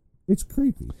 It's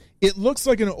creepy. It looks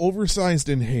like an oversized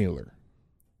inhaler,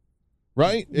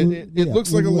 right? It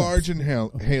looks like a large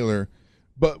inhaler,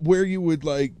 but where you would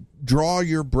like draw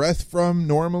your breath from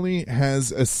normally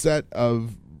has a set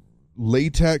of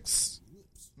latex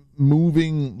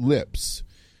moving lips.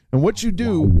 And what you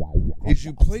do is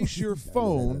you place your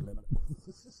phone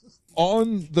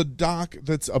on the dock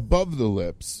that's above the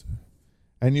lips,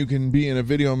 and you can be in a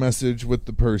video message with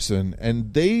the person,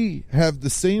 and they have the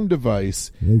same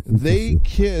device. They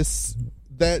kiss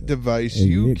that device. And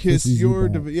you it kiss kisses your you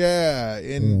back. device. Yeah.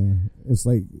 And It's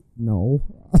like, no.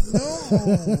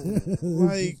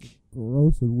 like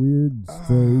gross and weird,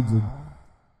 strange, and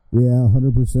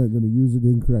 100% going to use it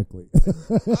incorrectly.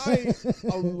 I,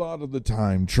 a lot of the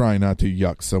time, try not to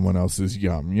yuck someone else's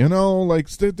yum. You know, like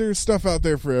there's stuff out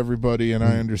there for everybody, and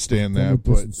I understand that.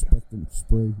 But disinfectant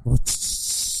spray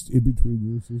in between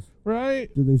uses, right?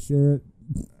 Do they share it?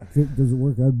 Does it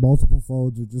work on multiple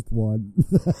phones or just one?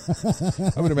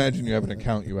 I would imagine you have an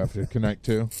account you have to connect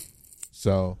to.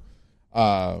 So,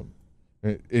 I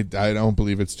don't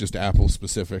believe it's just Apple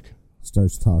specific.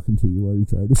 Starts talking to you while you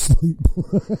try to sleep.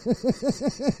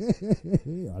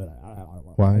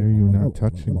 Why are you not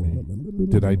touching me?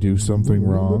 Did I do something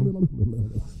wrong?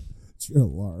 It's your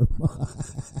alarm.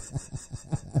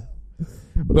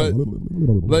 But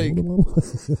like,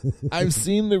 I've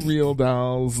seen the real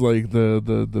dolls, like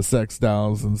the sex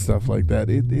dolls and stuff like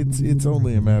that. It's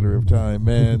only a matter of time,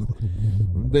 man.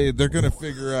 They're gonna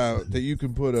figure out that you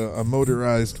can put a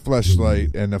motorized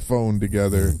fleshlight and a phone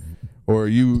together, or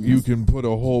you can put a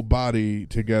whole body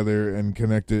together and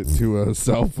connect it to a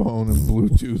cell phone and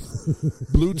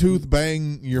Bluetooth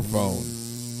bang your phone.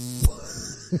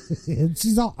 And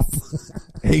she's off.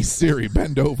 Hey Siri,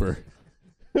 bend over.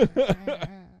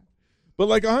 But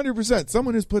like 100%,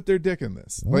 someone has put their dick in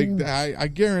this. I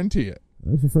guarantee it.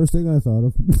 That's the first thing I thought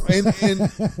of.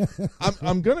 and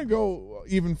I'm gonna go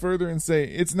even further and say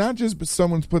it's not just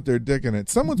someone's put their dick in it.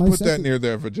 Someone's put that near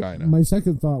their vagina. My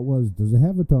second thought was, does it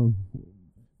have a tongue?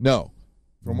 No.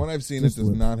 From what I've seen, it does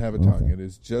not have a tongue. Okay. It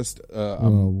is just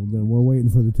then we're waiting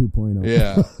for the 2.0.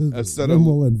 Yeah. A set then of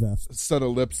we'll invest. Set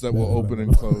of lips that will open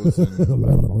and close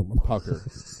and pucker.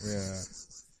 Yeah.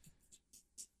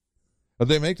 But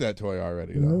they make that toy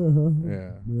already, though.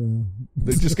 Yeah.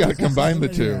 They just got to combine the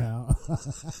two.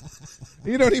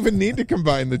 You don't even need to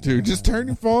combine the two. Just turn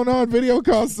your phone on, video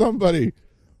call somebody.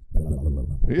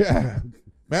 Yeah.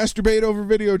 Masturbate over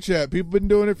video chat. People been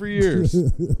doing it for years.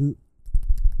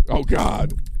 Oh,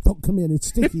 God. Don't come in. It's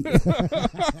sticky.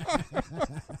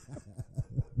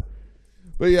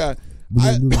 But, yeah,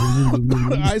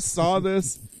 I saw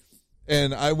this,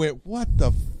 and I went, what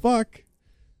the fuck?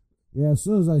 Yeah, as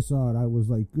soon as I saw it, I was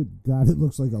like, good God, it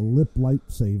looks like a lip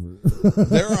lightsaber.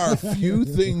 There are few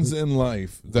things in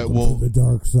life that will the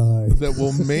dark side that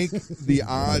will make the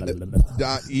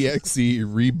odd.exe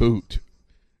reboot.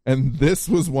 And this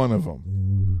was one of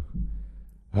them.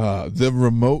 The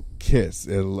remote kiss.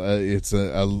 It's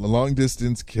a long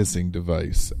distance kissing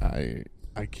device. I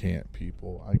can't,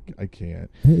 people. I can't.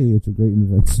 Hey, it's a great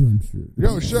invention, I'm sure.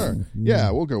 Oh, sure.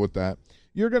 Yeah, we'll go with that.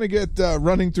 You're going to get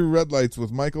Running Through Red Lights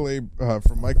with Michael A.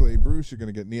 From Michael A. Bruce. You're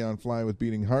going to get Neon Fly with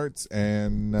Beating Hearts.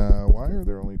 And why are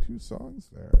there only 2 songs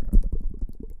there?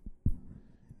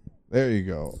 There you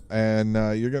go. And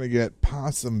you're going to get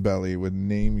Possum Belly with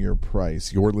Name Your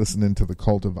Price. You're listening to The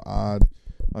Cult of Odd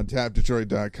on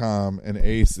TapDetroit.com, and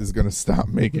Ace is going to stop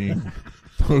making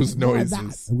those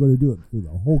noises. I'm going to do it through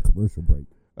the whole commercial break.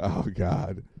 Oh,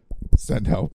 God. Send help.